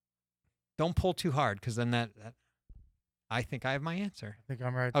 Don't pull too hard because then that I think I have my answer. I think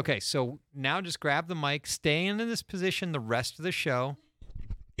I'm right. Okay, so now just grab the mic, stay in this position the rest of the show,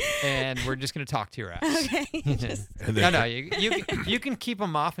 and we're just going to talk to your ass. Okay. Just, No, you can keep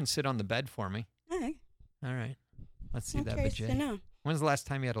them off and sit on the bed for me. okay. All right. Let's see I'm that curious to vajay. know. When's the last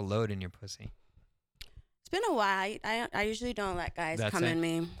time you had a load in your pussy? It's been a while. I usually don't let guys That's come it? in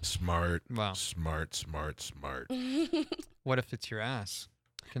me. Smart. Wow. Smart. What if it's your ass?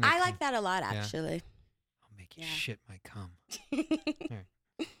 Can I they like come- that a lot, actually. I'll make you Yeah. shit my cum.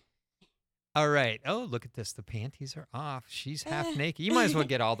 All right. Oh, look at this. The panties are off. She's half naked. You might as well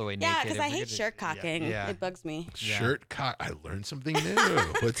get all the way naked. Yeah, because if I we're hate gonna- shirt cocking. Yeah. It bugs me. Yeah. Shirt cock. I learned something new.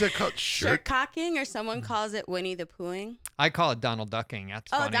 What's it called? Shirt cocking, or someone calls it Winnie the Poohing. I call it Donald Ducking. That's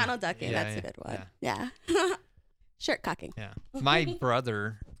Oh, funny. Donald Ducking. Yeah, That's yeah, a good one. Yeah. Yeah. Shirt cocking. Yeah. My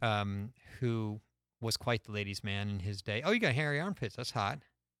brother, who was quite the ladies' man in his day. Oh, you got hairy armpits. That's hot.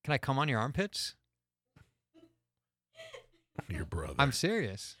 Can I come on your armpits? Your brother. I'm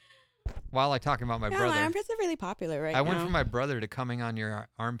serious. While I talking about my Yeah, brother, my armpits are really popular right I now. went from my brother to coming on your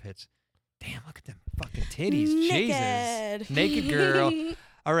armpits. Damn, look at them fucking titties. Jesus. Naked. Naked girl.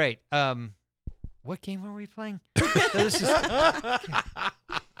 All right. What game were we playing? So this is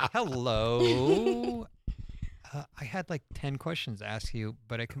hello. I had like 10 questions to ask you,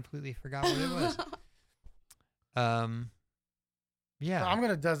 but I completely forgot what it was. Yeah. So I'm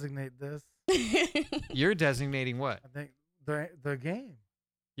gonna designate this. You're designating what? I think the game.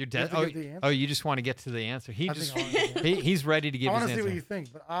 You're You have to give the answer. oh, you just want to get to the answer. He I just think I wanna give the he's ready to give I want his to see answer. what you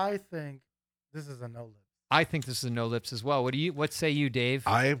think, but I think this is a no lip. I think this is a no lips as well. What say you, Dave?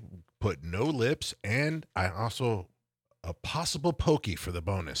 I put no lips, and I also a possible pokey for the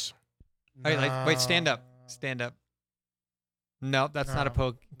bonus. All right, wait, stand up. Stand up. No, that's not a No,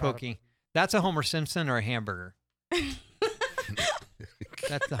 not a pokey. That's a Homer Simpson or a hamburger.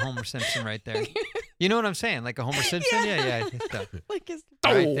 That's the Homer Simpson right there. You know what I'm saying? Like a Homer Simpson? Yeah. So, Like his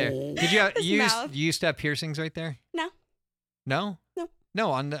right there. Did you His mouth. you used to have piercings right there? No. No? No.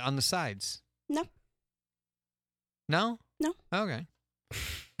 No, on the sides. No. No? No. Okay.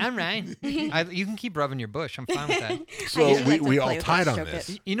 I'm right. You can keep rubbing your bush. I'm fine with that. So I usually like to we play all with it, tied on stroke this.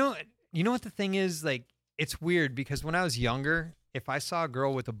 it. You know what the thing is? Like, it's weird because when I was younger, if I saw a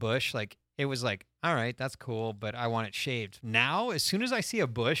girl with a bush, like, it was like, all right, that's cool, but I want it shaved. Now, as soon as I see a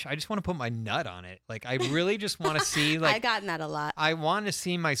bush, I just want to put my nut on it. Like, I really just want to see, I've like, gotten that a lot. I want to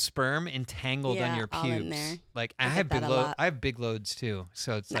see my sperm entangled on Yeah, your all in pubes. there. Like, I I get have that big a load. lot. I have big loads too,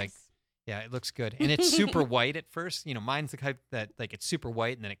 so it's like, Nice. yeah, it looks good, and it's super white at first. You know, mine's the type that like it's super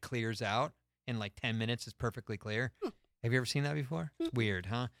white and then it clears out in like 10 minutes. It's perfectly clear. Have you ever seen that before? It's weird,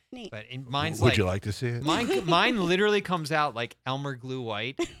 huh? Neat. But mine's Would like you like to see it? mine literally comes out like Elmer glue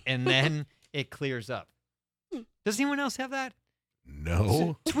white, and then it clears up. Does anyone else have that?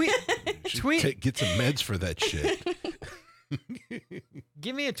 No. Tweet, tweet. Get some meds for that shit.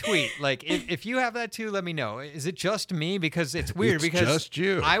 Give me a tweet. Like if you have that too, let me know. Is it just me? Because it's weird. It's because just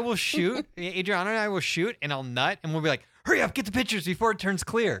you. I will shoot. Adriana and I will shoot, and I'll nut, and we'll be like, "Hurry up, get the pictures before it turns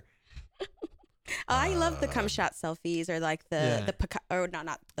clear." I love the cum shot selfies, or like Yeah.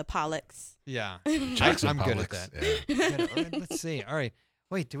 not the Pollux. Yeah, Jackson I'm good at Pollux, that. yeah. Good. All right, let's see. All right.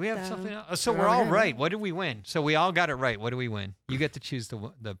 Wait, do we have So- something else? Oh, so Yeah, we're all yeah. right. What did we win? So we all got it right. What do we win? You get to choose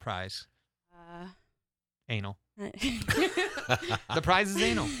the prize. Anal. The prize is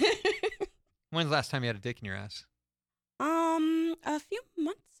anal. When's the last time you had a dick in your ass? A few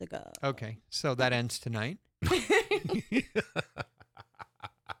months ago. Okay, so that ends tonight.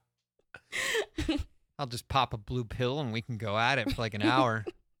 I'll just pop a blue pill and we can go at it for like an hour.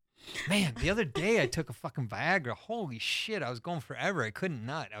 Man, the other day I took a fucking Viagra. Holy shit, I was going forever. I couldn't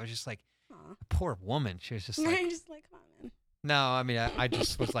nut. I was just like, Aw. poor woman. She was just I'm like, just like, come on, man. no, I mean, I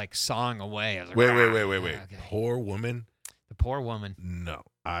just was like sawing away. I was like, Wait. "Ah, okay." Poor woman. The poor woman. No,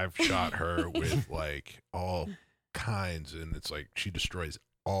 I've shot her with like all kinds, and it's like she destroys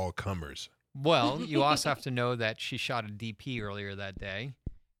all comers. Well, you also have to know that she shot a DP earlier that day.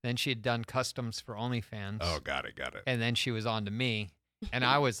 Then she had done customs for OnlyFans. Oh, got it. And then she was on to me. And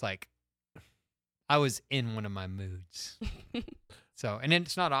I was like, I was in one of my moods. So, and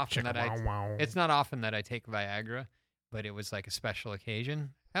it's not often that it's not often that I take Viagra, but it was like a special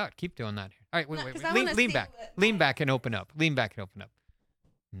occasion. Oh, keep doing that. All right, wait, No, wait, 'cause wait. I Lean, wanna lean see back. what- Lean back and open up. Lean back and open up.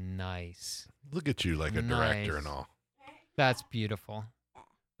 Nice. Look at you like a director Nice. and all. That's beautiful.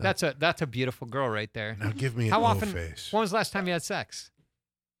 That's a beautiful girl right there. Now give me an How O often? face. When was the last time you had sex?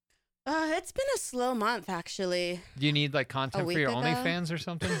 It's been a slow month, actually. Do you need like content for week your ago? OnlyFans or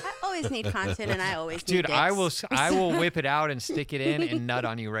something? I always need content, and I always Dude, need I will dicks. I will whip it out and stick it in and nut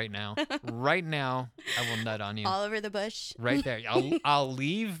on you right now. Right now, I will nut on you. all over the bush. Right there. I'll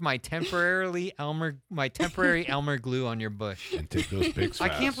leave my temporary Elmer glue on your bush. And take those pics I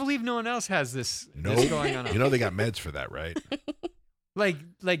fast. can't believe no one else has this Nope. going on. You know they got meds for that, right?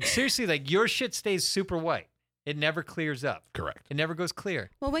 Like seriously, like your shit stays super white. It never clears up. Correct. It never goes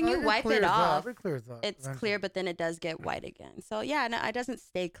clear. Well, when you wipe it clears off, up, it clears up. it's eventually. clear, but then it does get white again. So yeah, no, it doesn't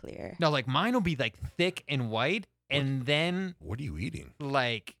stay clear. No, like mine will be like thick and white, and then What are you eating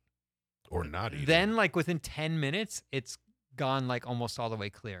like or not eating? then like within 10 minutes, it's gone like almost all the way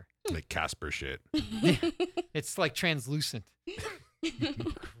clear. Like Casper shit. It's like translucent.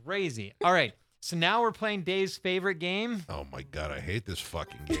 Crazy. All right. So now we're playing Dave's favorite game. Oh my god, I hate this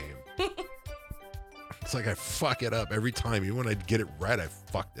fucking game. It's like I fuck it up every time. Even when I get it right, I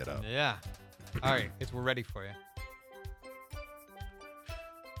fucked it up. Yeah. All right. We're ready for you.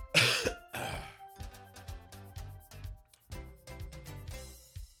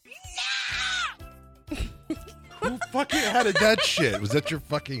 Who fucking added that shit? Was that your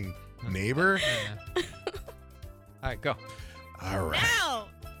fucking neighbor? Yeah. All right, go. All right. Ow!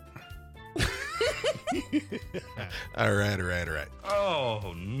 All right.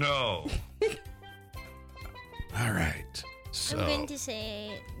 Oh no. All right. So, I'm going to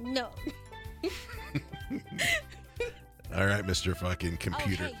say no. all right, Mr. fucking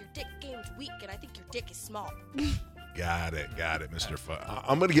computer. Oh, hey, your dick game's weak, and I think your dick is small. Got it, Mr.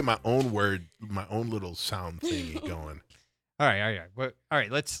 I'm gonna get my own word, my own little sound thingy going. All right. All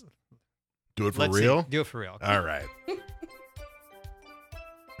right. Let's Do it for let's see. real. Do it for real. All right.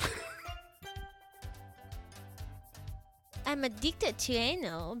 I'm addicted to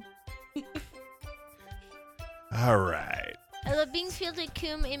anal. All right. I love being filled with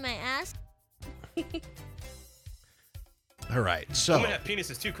cum in my ass. All right. So, Women have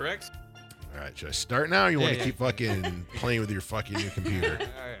penises too, correct? all right. Should I start now? Or you want to Yeah. keep fucking playing with your fucking new computer?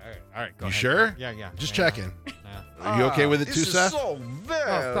 All right. Go You ahead. sure? Yeah. Just Yeah. checking. Yeah. Are you okay with it too, This is Seth? so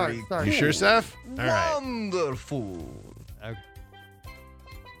very start. You sure, Seth? All right. wonderful. Okay.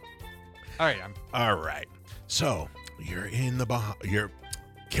 All right. All right. So you're in the you're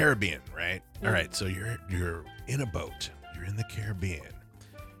Caribbean, right? All right. So you're in a boat. You're in the Caribbean,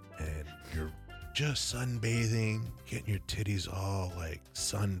 and you're just sunbathing, getting your titties all like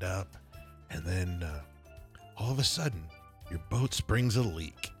sunned up, and then all of a sudden your boat springs a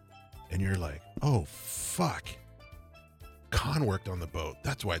leak, and you're like, "Oh fuck!" Con worked on the boat.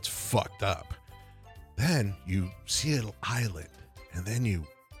 That's why it's fucked up. Then you see an island, and then you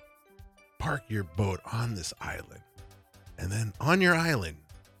park your boat on this island. And then on your island,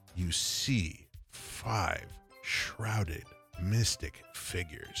 you see 5 shrouded mystic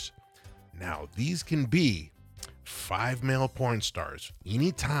figures. Now, these can be 5 male porn stars,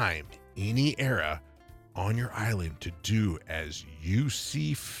 anytime, any era, on your island to do as you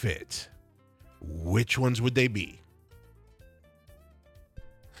see fit. Which ones would they be?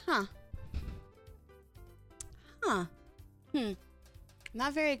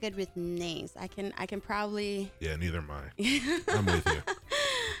 Not very good with names. I can probably. Yeah, neither am I. I'm with you.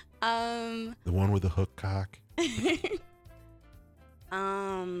 Um. The one with the hook cock.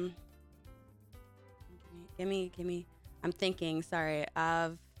 Give me. I'm thinking. Sorry.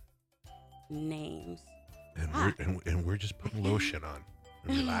 Of names. And we're just putting lotion on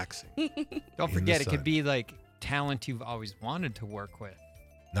and relaxing. Don't In forget, the it could sun. be like talent you've always wanted to work with.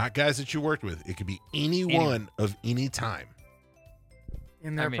 Not guys that you worked with. It could be anyone of any time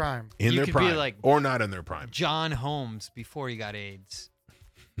in their I mean, prime. in You their could be prime like- or not in their prime. John Holmes before he got AIDS.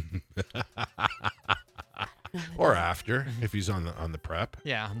 Or after, if he's on the prep.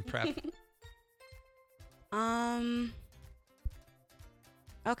 Yeah, on prep.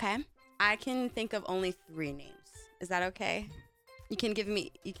 Okay. I can think of only 3 names. Is that okay? You can give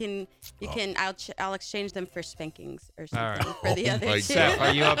me. You can. I'll exchange them for spankings or something right. for the Oh other my 2. Seth,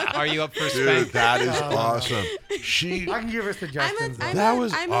 are you up for Dude, spank? that is Oh. awesome. She, I can give her suggestions. though. That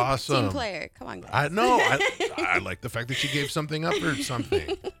was I'm awesome. a team player. Come on, guys. I know. I like the fact that she gave something up or something.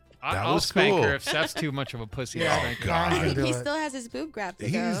 That I'll was spank cool. her if Seth's too much of a pussy. Yeah, I'll spank her. God. Con can do He it. still has his boob grab to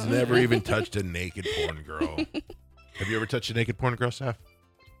He's go. never even touched a naked porn girl. Have you ever touched a naked porn girl, Seth?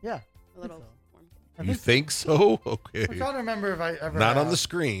 Yeah. A little. I You think- think so? Okay. I'm trying to remember if I ever. Not on have. the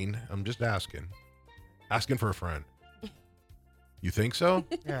screen. I'm just asking. Asking for a friend. You think so?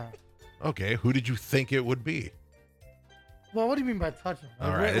 Yeah. Okay. Who did you think it would be? Well, what do you mean by touching?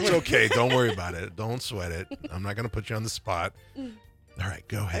 All right. It's okay. Don't worry about it. Don't sweat it. I'm not going to put you on the spot. All right.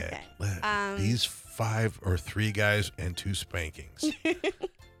 Go ahead. Okay. These 5 or 3 guys and 2 spankings.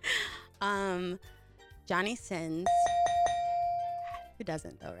 Johnny Sins. Who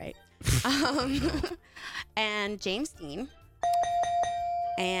doesn't though, right? And James Dean.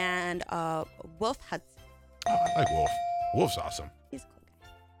 And Wolf Hudson. Oh, I like Wolf. Wolf's awesome. He's a cool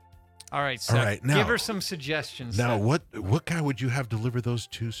guy. All right, Seth, All right, now- give her some suggestions. Now, Seth. what guy would you have deliver those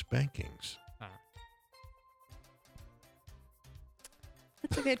 2 spankings?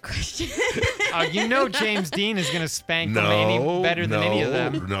 That's a good question. You know James Dean is going to spank them better than any of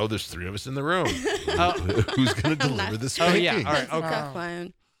them. No, there's 3 of us in the room. Oh. Who's going to deliver the Oh, spankings? yeah. All right. That's a Okay. tough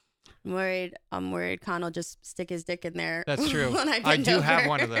one. I'm worried Con will just stick his dick in there. That's true. when I I bend do have over.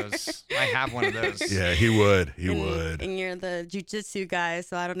 one of those. I have one of those. Yeah, he would. He and, would. And you're the jujitsu guy,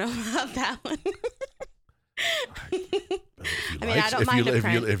 so I don't know about that one. I mean, I don't mind a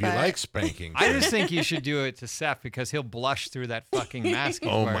prank, if you but- like spanking, I just think you should do it to Seth because he'll blush through that fucking mask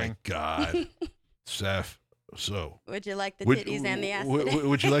he's oh wearing. my God, Seth. So Would you like the titties and the ass? today?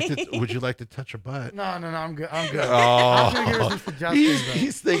 would you like to touch a butt? No, I'm good. I'm good. Oh, I'm gonna give her some suggestions. though.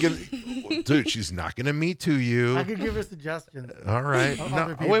 he's thinking, dude, she's not gonna me too you. I could give her suggestions. All right. Of No,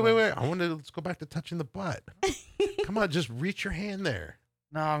 other wait. people. Let's go back to touching the butt. Come on, just reach your hand there.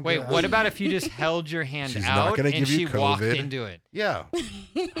 No, I'm Wait, good. what about if you just held your hand She's not out gonna and give you she walked COVID. into it? Yeah.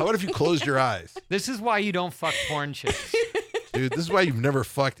 How about if you closed your eyes? This is why you don't fuck porn chicks. Dude, this is why you've never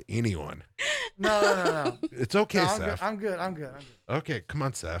fucked anyone. No. It's okay, No, Seth. I'm good. Okay, come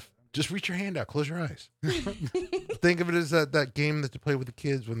on, Seth. Just reach your hand out. Close your eyes. Think of it as that game that you play with the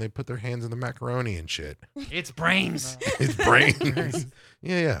kids when they put their hands in the macaroni and shit. It's brains. It's brains.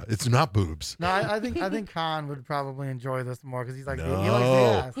 Yeah. It's not boobs. No, I think Khan would probably enjoy this more because he's like he likes the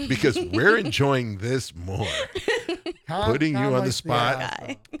No, ass. because we're enjoying this more. Putting you on the likes spot. ass,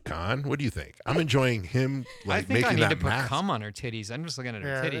 Guy. Con, what do you think? I'm enjoying him like I think making I need that to put mask. cum on her titties. I'm just looking at her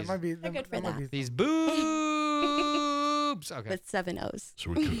Yeah, titties. that might be. They're good for might that. be- These boobs. Okay. With 7 O's.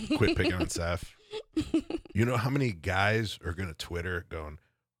 So we could quit picking on Seth. You know how many guys are gonna Twitter going,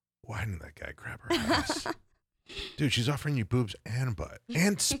 "Why didn't that guy grab her ass?" Dude, she's offering you boobs and butt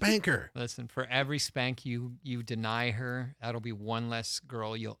and spank her. Listen, for every spank you deny her, that'll be one less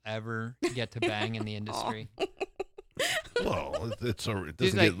girl you'll ever get to bang in the industry. Well, it doesn't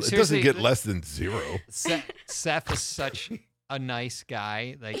Dude, get like, seriously, less than 0. Seth is such a nice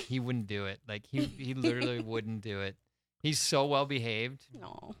guy. Like, he wouldn't do it. Like, he literally wouldn't do it. He's so well behaved.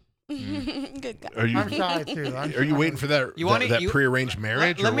 No. Good guy. Are you? I'm shy too. Are you waiting for that You wanna- that you- prearranged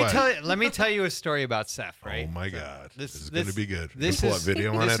marriage? Let or me what? let me tell you a story about Seth. Right? Oh my God, this is this- going to be good. This Pull up is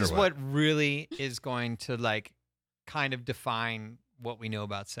video on this it or is what? what really is going to like kind of define what we know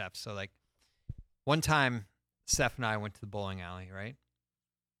about Seth. So like one time Seth and I went to the bowling alley, right?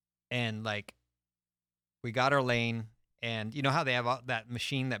 And like we got our lane, and you know how they have that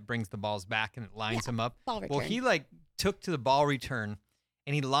machine that brings the balls back and it lines them up? Ball Well, return. he like took to the ball return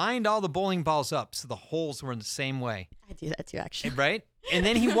and he lined all the bowling balls up so the holes were in the same way. I do that too, actually. Right? And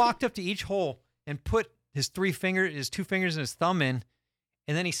then he walked up to each hole and put his 2 fingers and his thumb in,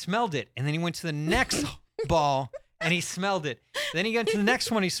 and then he smelled it. And then he went to the next ball and he smelled it. Then he got to the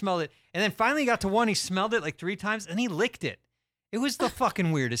next one, he smelled it. And then finally got to one, he smelled it like 3 times and he licked it. It was the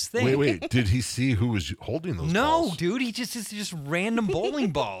fucking weirdest thing. Wait. Did he see who was holding those No, balls? dude, it's just random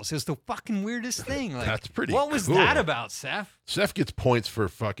bowling balls. It was the fucking weirdest thing. Like, That's pretty What was cool. that about, Seth? Seth gets points for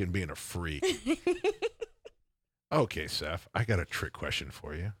fucking being a freak. Okay, Seth, I got a trick question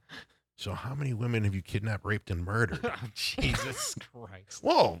for you. So how many women have you kidnapped, raped, and murdered? Oh, Jesus Christ.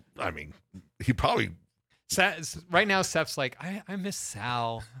 Well, I mean, he probably... Right now, Seth's like, I miss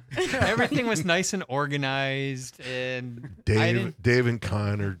Sal. Everything was nice and organized, and I didn't. Dave and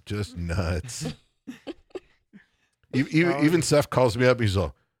Con are just nuts. Even Seth calls me up. He's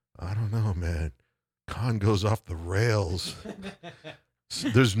all, I don't know, man. Con goes off the rails.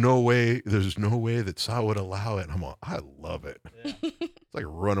 There's no way that Sal would allow it. I'm all, I love it. Yeah. It's like a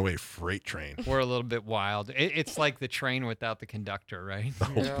runaway freight train. We're a little bit wild. It's like the train without the conductor, right?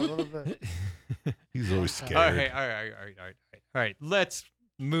 Yeah, a little bit. He's always scared. All right. Let's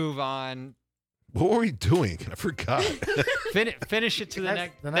move on. What were we doing? I forgot. Finish it to the The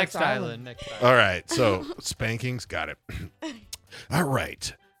next next island. island. Next island. All right. So spankings, got it. All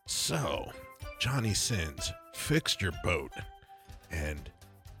right. So Johnny Sins fixed your boat, and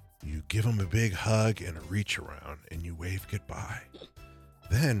you give him a big hug and a reach around, and you wave goodbye.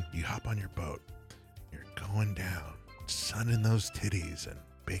 Then you hop on your boat. You're going down, sunning those titties and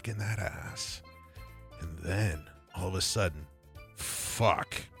baking that ass. And then all of a sudden,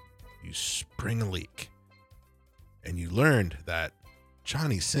 fuck, you spring a leak. And you learned that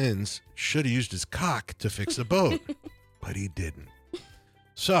Johnny Sins should have used his cock to fix the boat, but he didn't.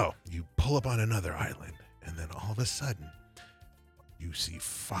 So you pull up on another island, and then all of a sudden, you see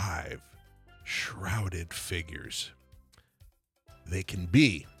 5 shrouded figures. They can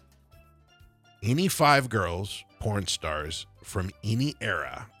be any 5 girls, porn stars from any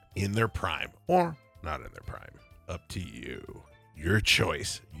era in their prime or not in their prime. Up to you. Your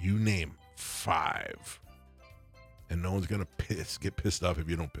choice. You name 5. And no one's going to get pissed off if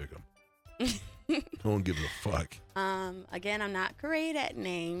you don't pick them. No one gives a fuck. Again, I'm not great at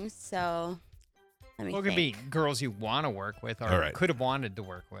names, so let me Well, it could think. be girls you want to work with or All right. could have wanted to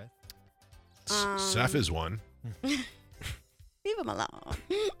work with. Seth is one. Leave him alone.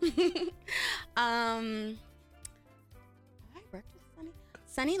 I worked with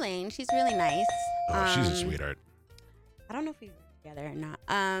Sunny Lane. She's really nice. Oh, she's a sweetheart. I don't know if we work together or not.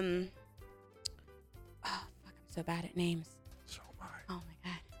 Oh, fuck, I'm so bad at names. So am I. Oh my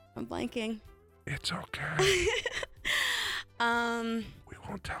god, I'm blanking. It's okay. Um, We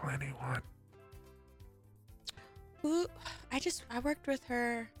won't tell anyone. who? I worked with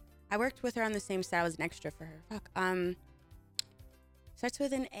her. I worked with her on the same set. I was an extra for her. Fuck. Starts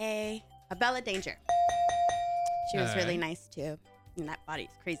with an A. Bella Danger. She was really Alright. nice too. And that body's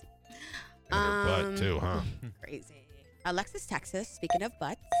crazy. And her butt too, huh? Crazy. Alexis Texas. Speaking of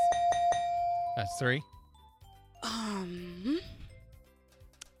butts. That's 3.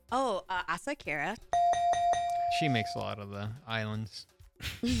 Asa Kira. She makes a lot of the islands.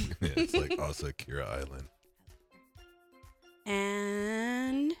 Yeah, it's like Asa Kira Island.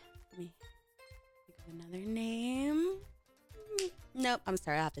 And let me think of another name. Nope. I'm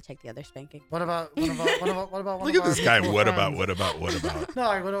sorry. I'll have to take the other spanking. What about one Look of at our this guy. mutual What about? friends? No,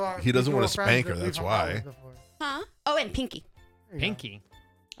 like, what about He doesn't want mutual to spank friends her, that that's we've hung out why. with before? Huh? Oh, and Pinky. There you go. Pinky.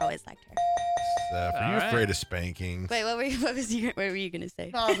 Always liked her. Seth, are you All right. afraid of spanking? Wait, what were you gonna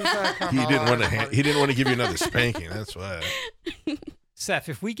say? No, I was just trying to come He out didn't on want to. everybody. He didn't want to give you another spanking. That's why. Seth,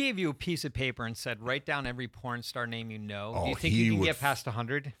 if we gave you a piece of paper and said, write down every porn star name you know, do you Oh, think he you can would get past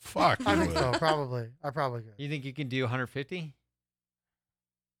 100? Fuck. I you think so. would. Probably. I probably could. You think you can do 150?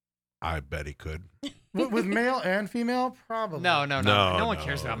 I bet he could. With male and female, probably. No. No, No one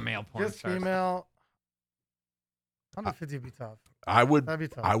cares no. about male porn Just stars. female. 150 would be tough. I would. That'd be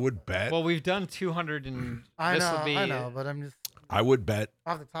tough. I would bet. Well, we've done 200 and I this know, will be I know, but I'm just I would bet.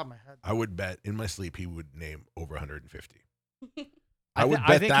 off the top of my head. I would bet in my sleep he would name over 150. I I would thi- I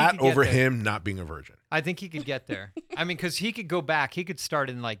bet think he that could get over there. him not being a virgin. I think he could get there. I mean, because he could go back. He could start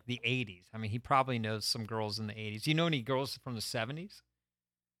in like the 80s. I mean, he probably knows some girls in the 80s. Do you know any girls from the 70s?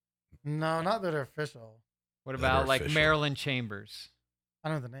 No, not that are official. What That are about like official. Marilyn Chambers? I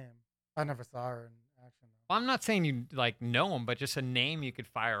know the name. I never saw her in action. Well, I'm not saying you like know them, but just a name you could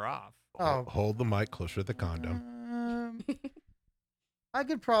fire off. Oh. Hold the mic closer to the condom. I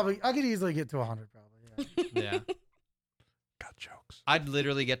could easily get to 100 probably. Yeah. Yeah. Got jokes. I'd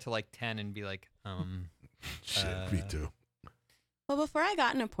literally get to like 10 and be like, Shit, me too. Well, before I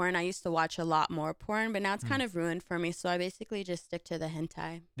got into porn, I used to watch a lot more porn, but now it's kind of ruined for me. So I basically just stick to the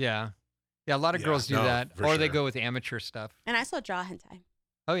hentai. yeah. Yeah, a lot of Yeah, girls do no, that. for Or they sure. go with amateur stuff. And I still draw hentai.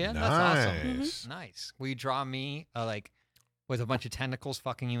 Oh, yeah? That's awesome. Nice. Nice. Will you draw me like with a bunch of tentacles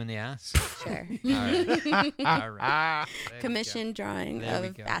fucking you in the ass? Sure. All right. All right. There we go. Commission drawing There we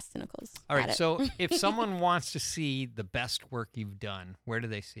of go. ass tentacles. All Got right. it. So if someone wants to see the best work you've done, where do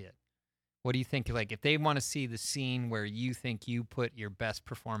they see it? What do you think? Like, if they want to see the scene where you think you put your best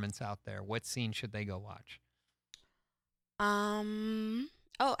performance out there, what scene should they go watch?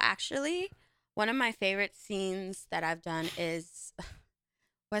 Oh, actually, one of my favorite scenes that I've done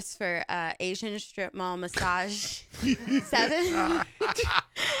was for Asian strip mall massage 7.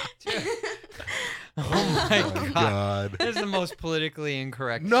 Oh my God. God. This is the most politically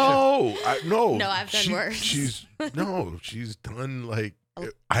incorrect. No, no. No, I've done worse. She's done like Oh.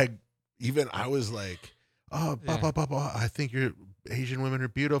 I was like, oh, I think your Asian women are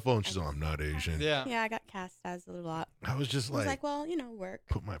beautiful, and she's like, I'm not Asian. Yeah. Yeah, I got cast as a lot. I was just I was like, like, well, work.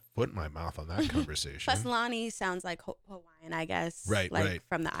 put my foot in my mouth on that conversation. Plus, Lonnie sounds like Hawaiian, I guess. Right, like right.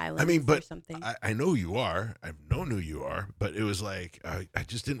 from the islands I mean, or but something. I know you are. I've known who you are, but it was like I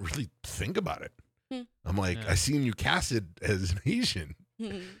just didn't really think about it. Hmm. I'm like, Yeah. I seen you casted as an Asian,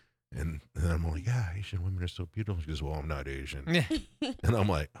 and then I'm like, yeah, Asian women are so beautiful. She goes, well, I'm not Asian, Yeah. and I'm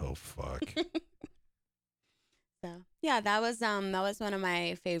like, oh fuck. So yeah, that was one of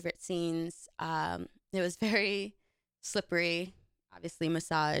my favorite scenes. It was very slippery, obviously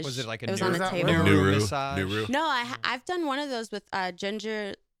massage. Was it like a It was new- on Was the that table. with Nuru, massage? Nuru. No, I've done one of those with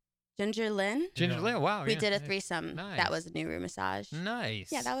Ginger Ginger Lynn. Ginger Yeah. Lynn. Wow. We yeah, did a nice. threesome. Nice. That was a new room massage. Nice.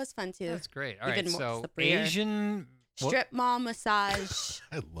 Yeah, that was fun too. That's great. All right. Even more So slipperier. Asian Strip mall massage.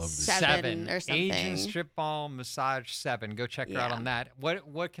 I love this. Seven or Asian something. strip mall massage 7. Go check her out Yeah. on that.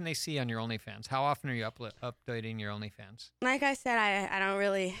 What can they see on your OnlyFans? How often are you updating your OnlyFans? Like I said, I don't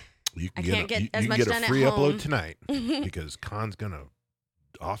really. You I can can't get, get you as can much get done a at free home. upload tonight because Khan's gonna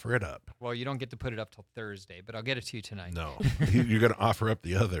offer it up. Well, you don't get to put it up till Thursday, but I'll get it to you tonight. No, you're gonna offer up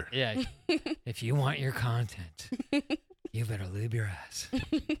the other. Yeah. If you want your content, you better lube your ass.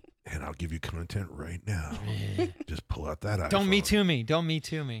 And I'll give you content right now. Just pull out that iPhone. Don't me too me. Don't me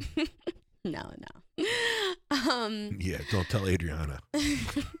too me. No. Yeah, don't tell Adriana.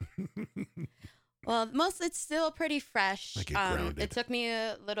 Well, it's still pretty fresh. I get grounded. It took me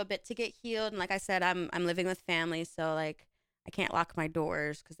a little bit to get healed, and like I said, I'm living with family, so like I can't lock my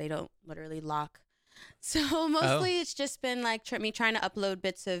doors because they don't literally lock. So mostly it's just been like me trying to upload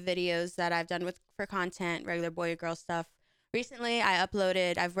bits of videos that I've done for content, regular boy or girl stuff. Recently, I've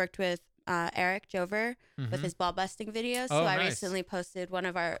worked with Eric Jover with his ball busting videos. So I nice. recently posted one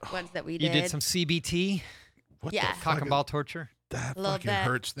of our ones that we You did. did some CBT, What Yeah. the cock fuck? and ball torture. That A little fucking bit.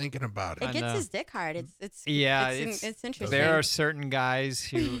 hurts thinking about it. It I gets know. his dick hard. It's Yeah, it's interesting. There are certain guys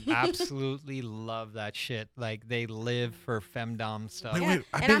who absolutely love that shit. Like they live for femdom stuff. Wait, Yeah, wait,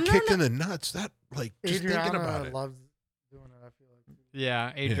 I've and been I'm kicked not- in the nuts. That like just thinking about Adriana it. loves doing it. I feel like.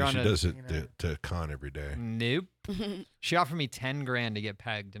 Yeah, Yeah, Adriana. she does it You know. to Khan every day. Nope. She offered me 10 grand to get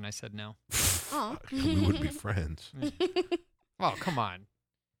pegged, and I said no. Aw. We would be friends. Oh, come on.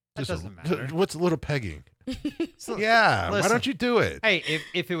 That Just doesn't matter. What's a little pegging? So- Yeah, why Listen. don't you do it? Hey,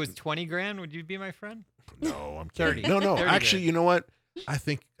 if it was 20 grand, would you be my friend? No, I'm 30. kidding. No, 30 actually, grand. you know what? I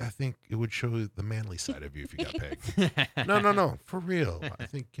think it would show the manly side of you if you got pegged. No, for real. I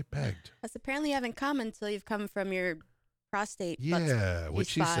think get pegged. That's apparently you haven't come until you've come from your prostate. Yeah, what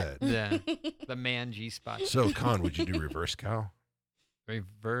she spot. said. Yeah, the man G spot. So, Khan, would you do reverse cow?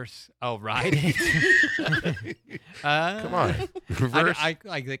 Reverse. Oh, riding. Come on, reverse.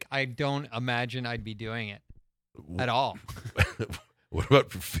 I don't imagine I'd be doing it at all. What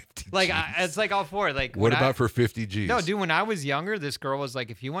about for 50? Like Gs? it's like all for it. Like What when about for 50 Gs? No, dude. When I was younger, this girl was like,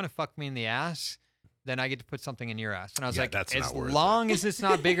 "If you want to fuck me in the ass, then I get to put something in your ass." And I was Yeah, like, that's "As not worth it." long as it's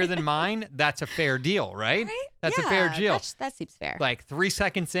not bigger than mine, that's a fair deal, right? Right? That's a Yeah, fair deal." That seems fair. Like 3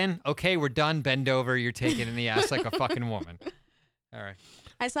 seconds in, okay, we're done. Bend over. You're taking in the ass like a fucking woman. All right.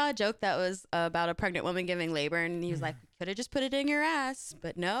 I saw a joke that was about a pregnant woman giving labor, and he was like, "Could have just put it in your ass,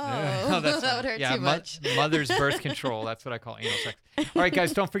 but no, Oh, that's that would hurt yeah, too much." Mother's birth control. That's what I call anal sex. All right,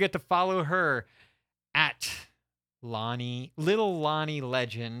 guys, don't forget to follow her at Little Lonnie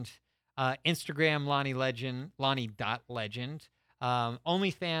Legend, Instagram Lonnie Legend, Lonnie.legend,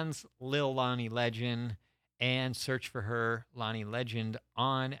 OnlyFans Lil Lonnie Legend, and search for her, Lonnie Legend,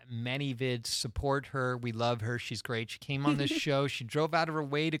 on ManyVids. Support her. We love her. She's great. She came on this show. She drove out of her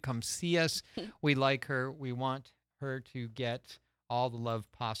way to come see us. We like her. We want her to get all the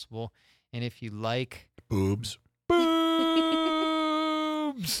love possible. And if you like boobs,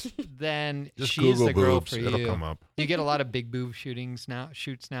 then just she's Google the girl boobs. for It'll you. come up. You get a lot of big boob shoots now.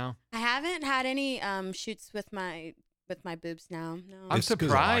 I haven't had any shoots with my boobs now. No, I'm It's 'cause of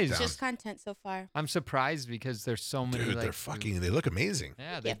surprised. lockdown. just content so far. I'm surprised because there's so many. Dude, like, they're fucking. They look amazing.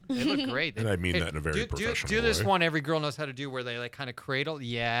 Yeah, they, Yeah. they look great. And I mean Hey, that in a very professional do this way. one every girl knows how to do, where they like kind of cradle.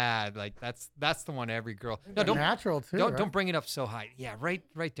 Yeah, like that's the one every girl. No, don't natural too. don't right? don't bring it up so high. Yeah, right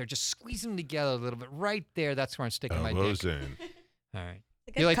there. Just squeeze them together a little bit. Right there. That's where I'm sticking my Elbows dick. in. All right. It's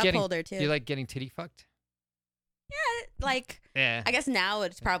a good You like cup getting holder too. You like getting titty fucked? yeah, like Yeah. I guess now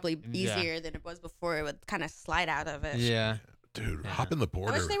it's probably Yeah. easier than it was before. It would kind of slide out of it. Yeah. Dude, Yeah. hop in the I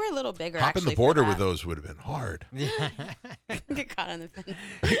border. wish they were a little bigger. Hop in the actually, for border with that. those would have been hard. Yeah. Get caught on the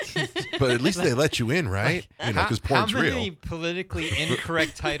fence. But at least they let you in, right? You know, because porn's how many real. politically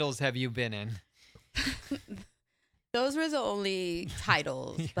incorrect titles have you been in? Those were the only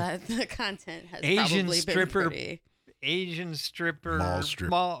titles, but the content has Asian probably stripper, been pretty. Asian stripper, Mall strip-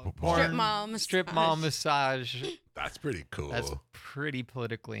 mall, mall. Strip porn, mall strip mall massage. That's pretty cool. That's pretty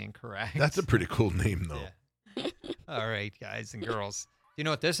politically incorrect. That's a pretty cool name, though. Yeah. All right, guys and girls. Do you know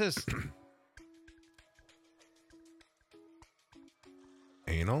what this is?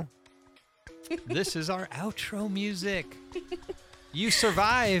 Anal? This is our outro music. You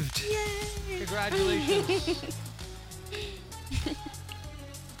survived. Yay! Congratulations.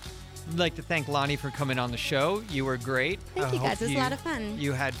 I'd like to thank Lonnie for coming on the show. You were great. Thank I you hope guys. It was a lot of fun.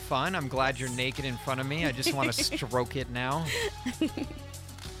 You had fun. I'm glad you're naked in front of me. I just want to stroke it now.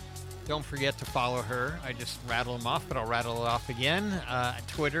 Don't forget to follow her. I just rattle them off, but I'll rattle it off again.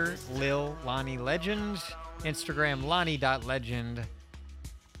 Twitter, Lil Lonnie Legend. Instagram, Lonnie.legend.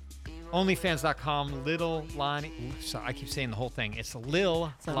 OnlyFans.com, Little Lonnie. So I keep saying the whole thing. It's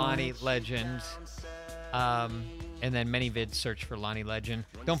Lil Lonnie Legend. And then ManyVids, search for Lonnie Legend.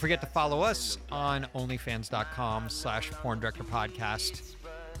 Don't forget to follow us on OnlyFans.com/PornDirectorPodcast.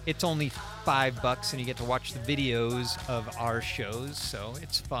 It's only $5 and you get to watch the videos of our shows. So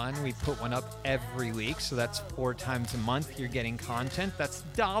it's fun. We put one up every week. So that's 4 times a month. You're getting content. That's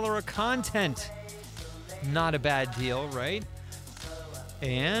 $1 of content. Not a bad deal, right?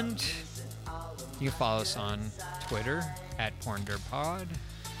 And you can follow us on Twitter at PornDirtPod.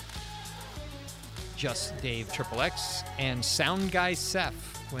 Just Dave XXX and Sound Guy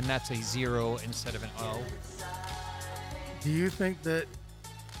Seth when that's a 0 instead of an O. Do you think that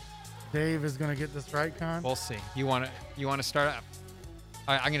Dave is going to get this right, Con? We'll see. You want to start up?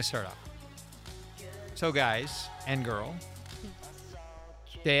 All right, I'm going to start up. So guys and girl,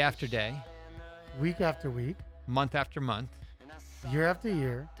 day after day, week after week, month after month, year after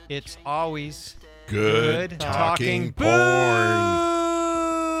year, it's always Good talking porn.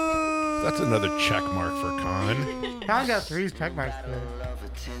 That's another check mark for Con. Con got 3 check marks today.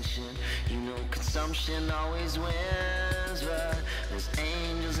 You know, consumption always wins, but there's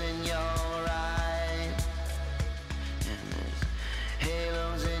angels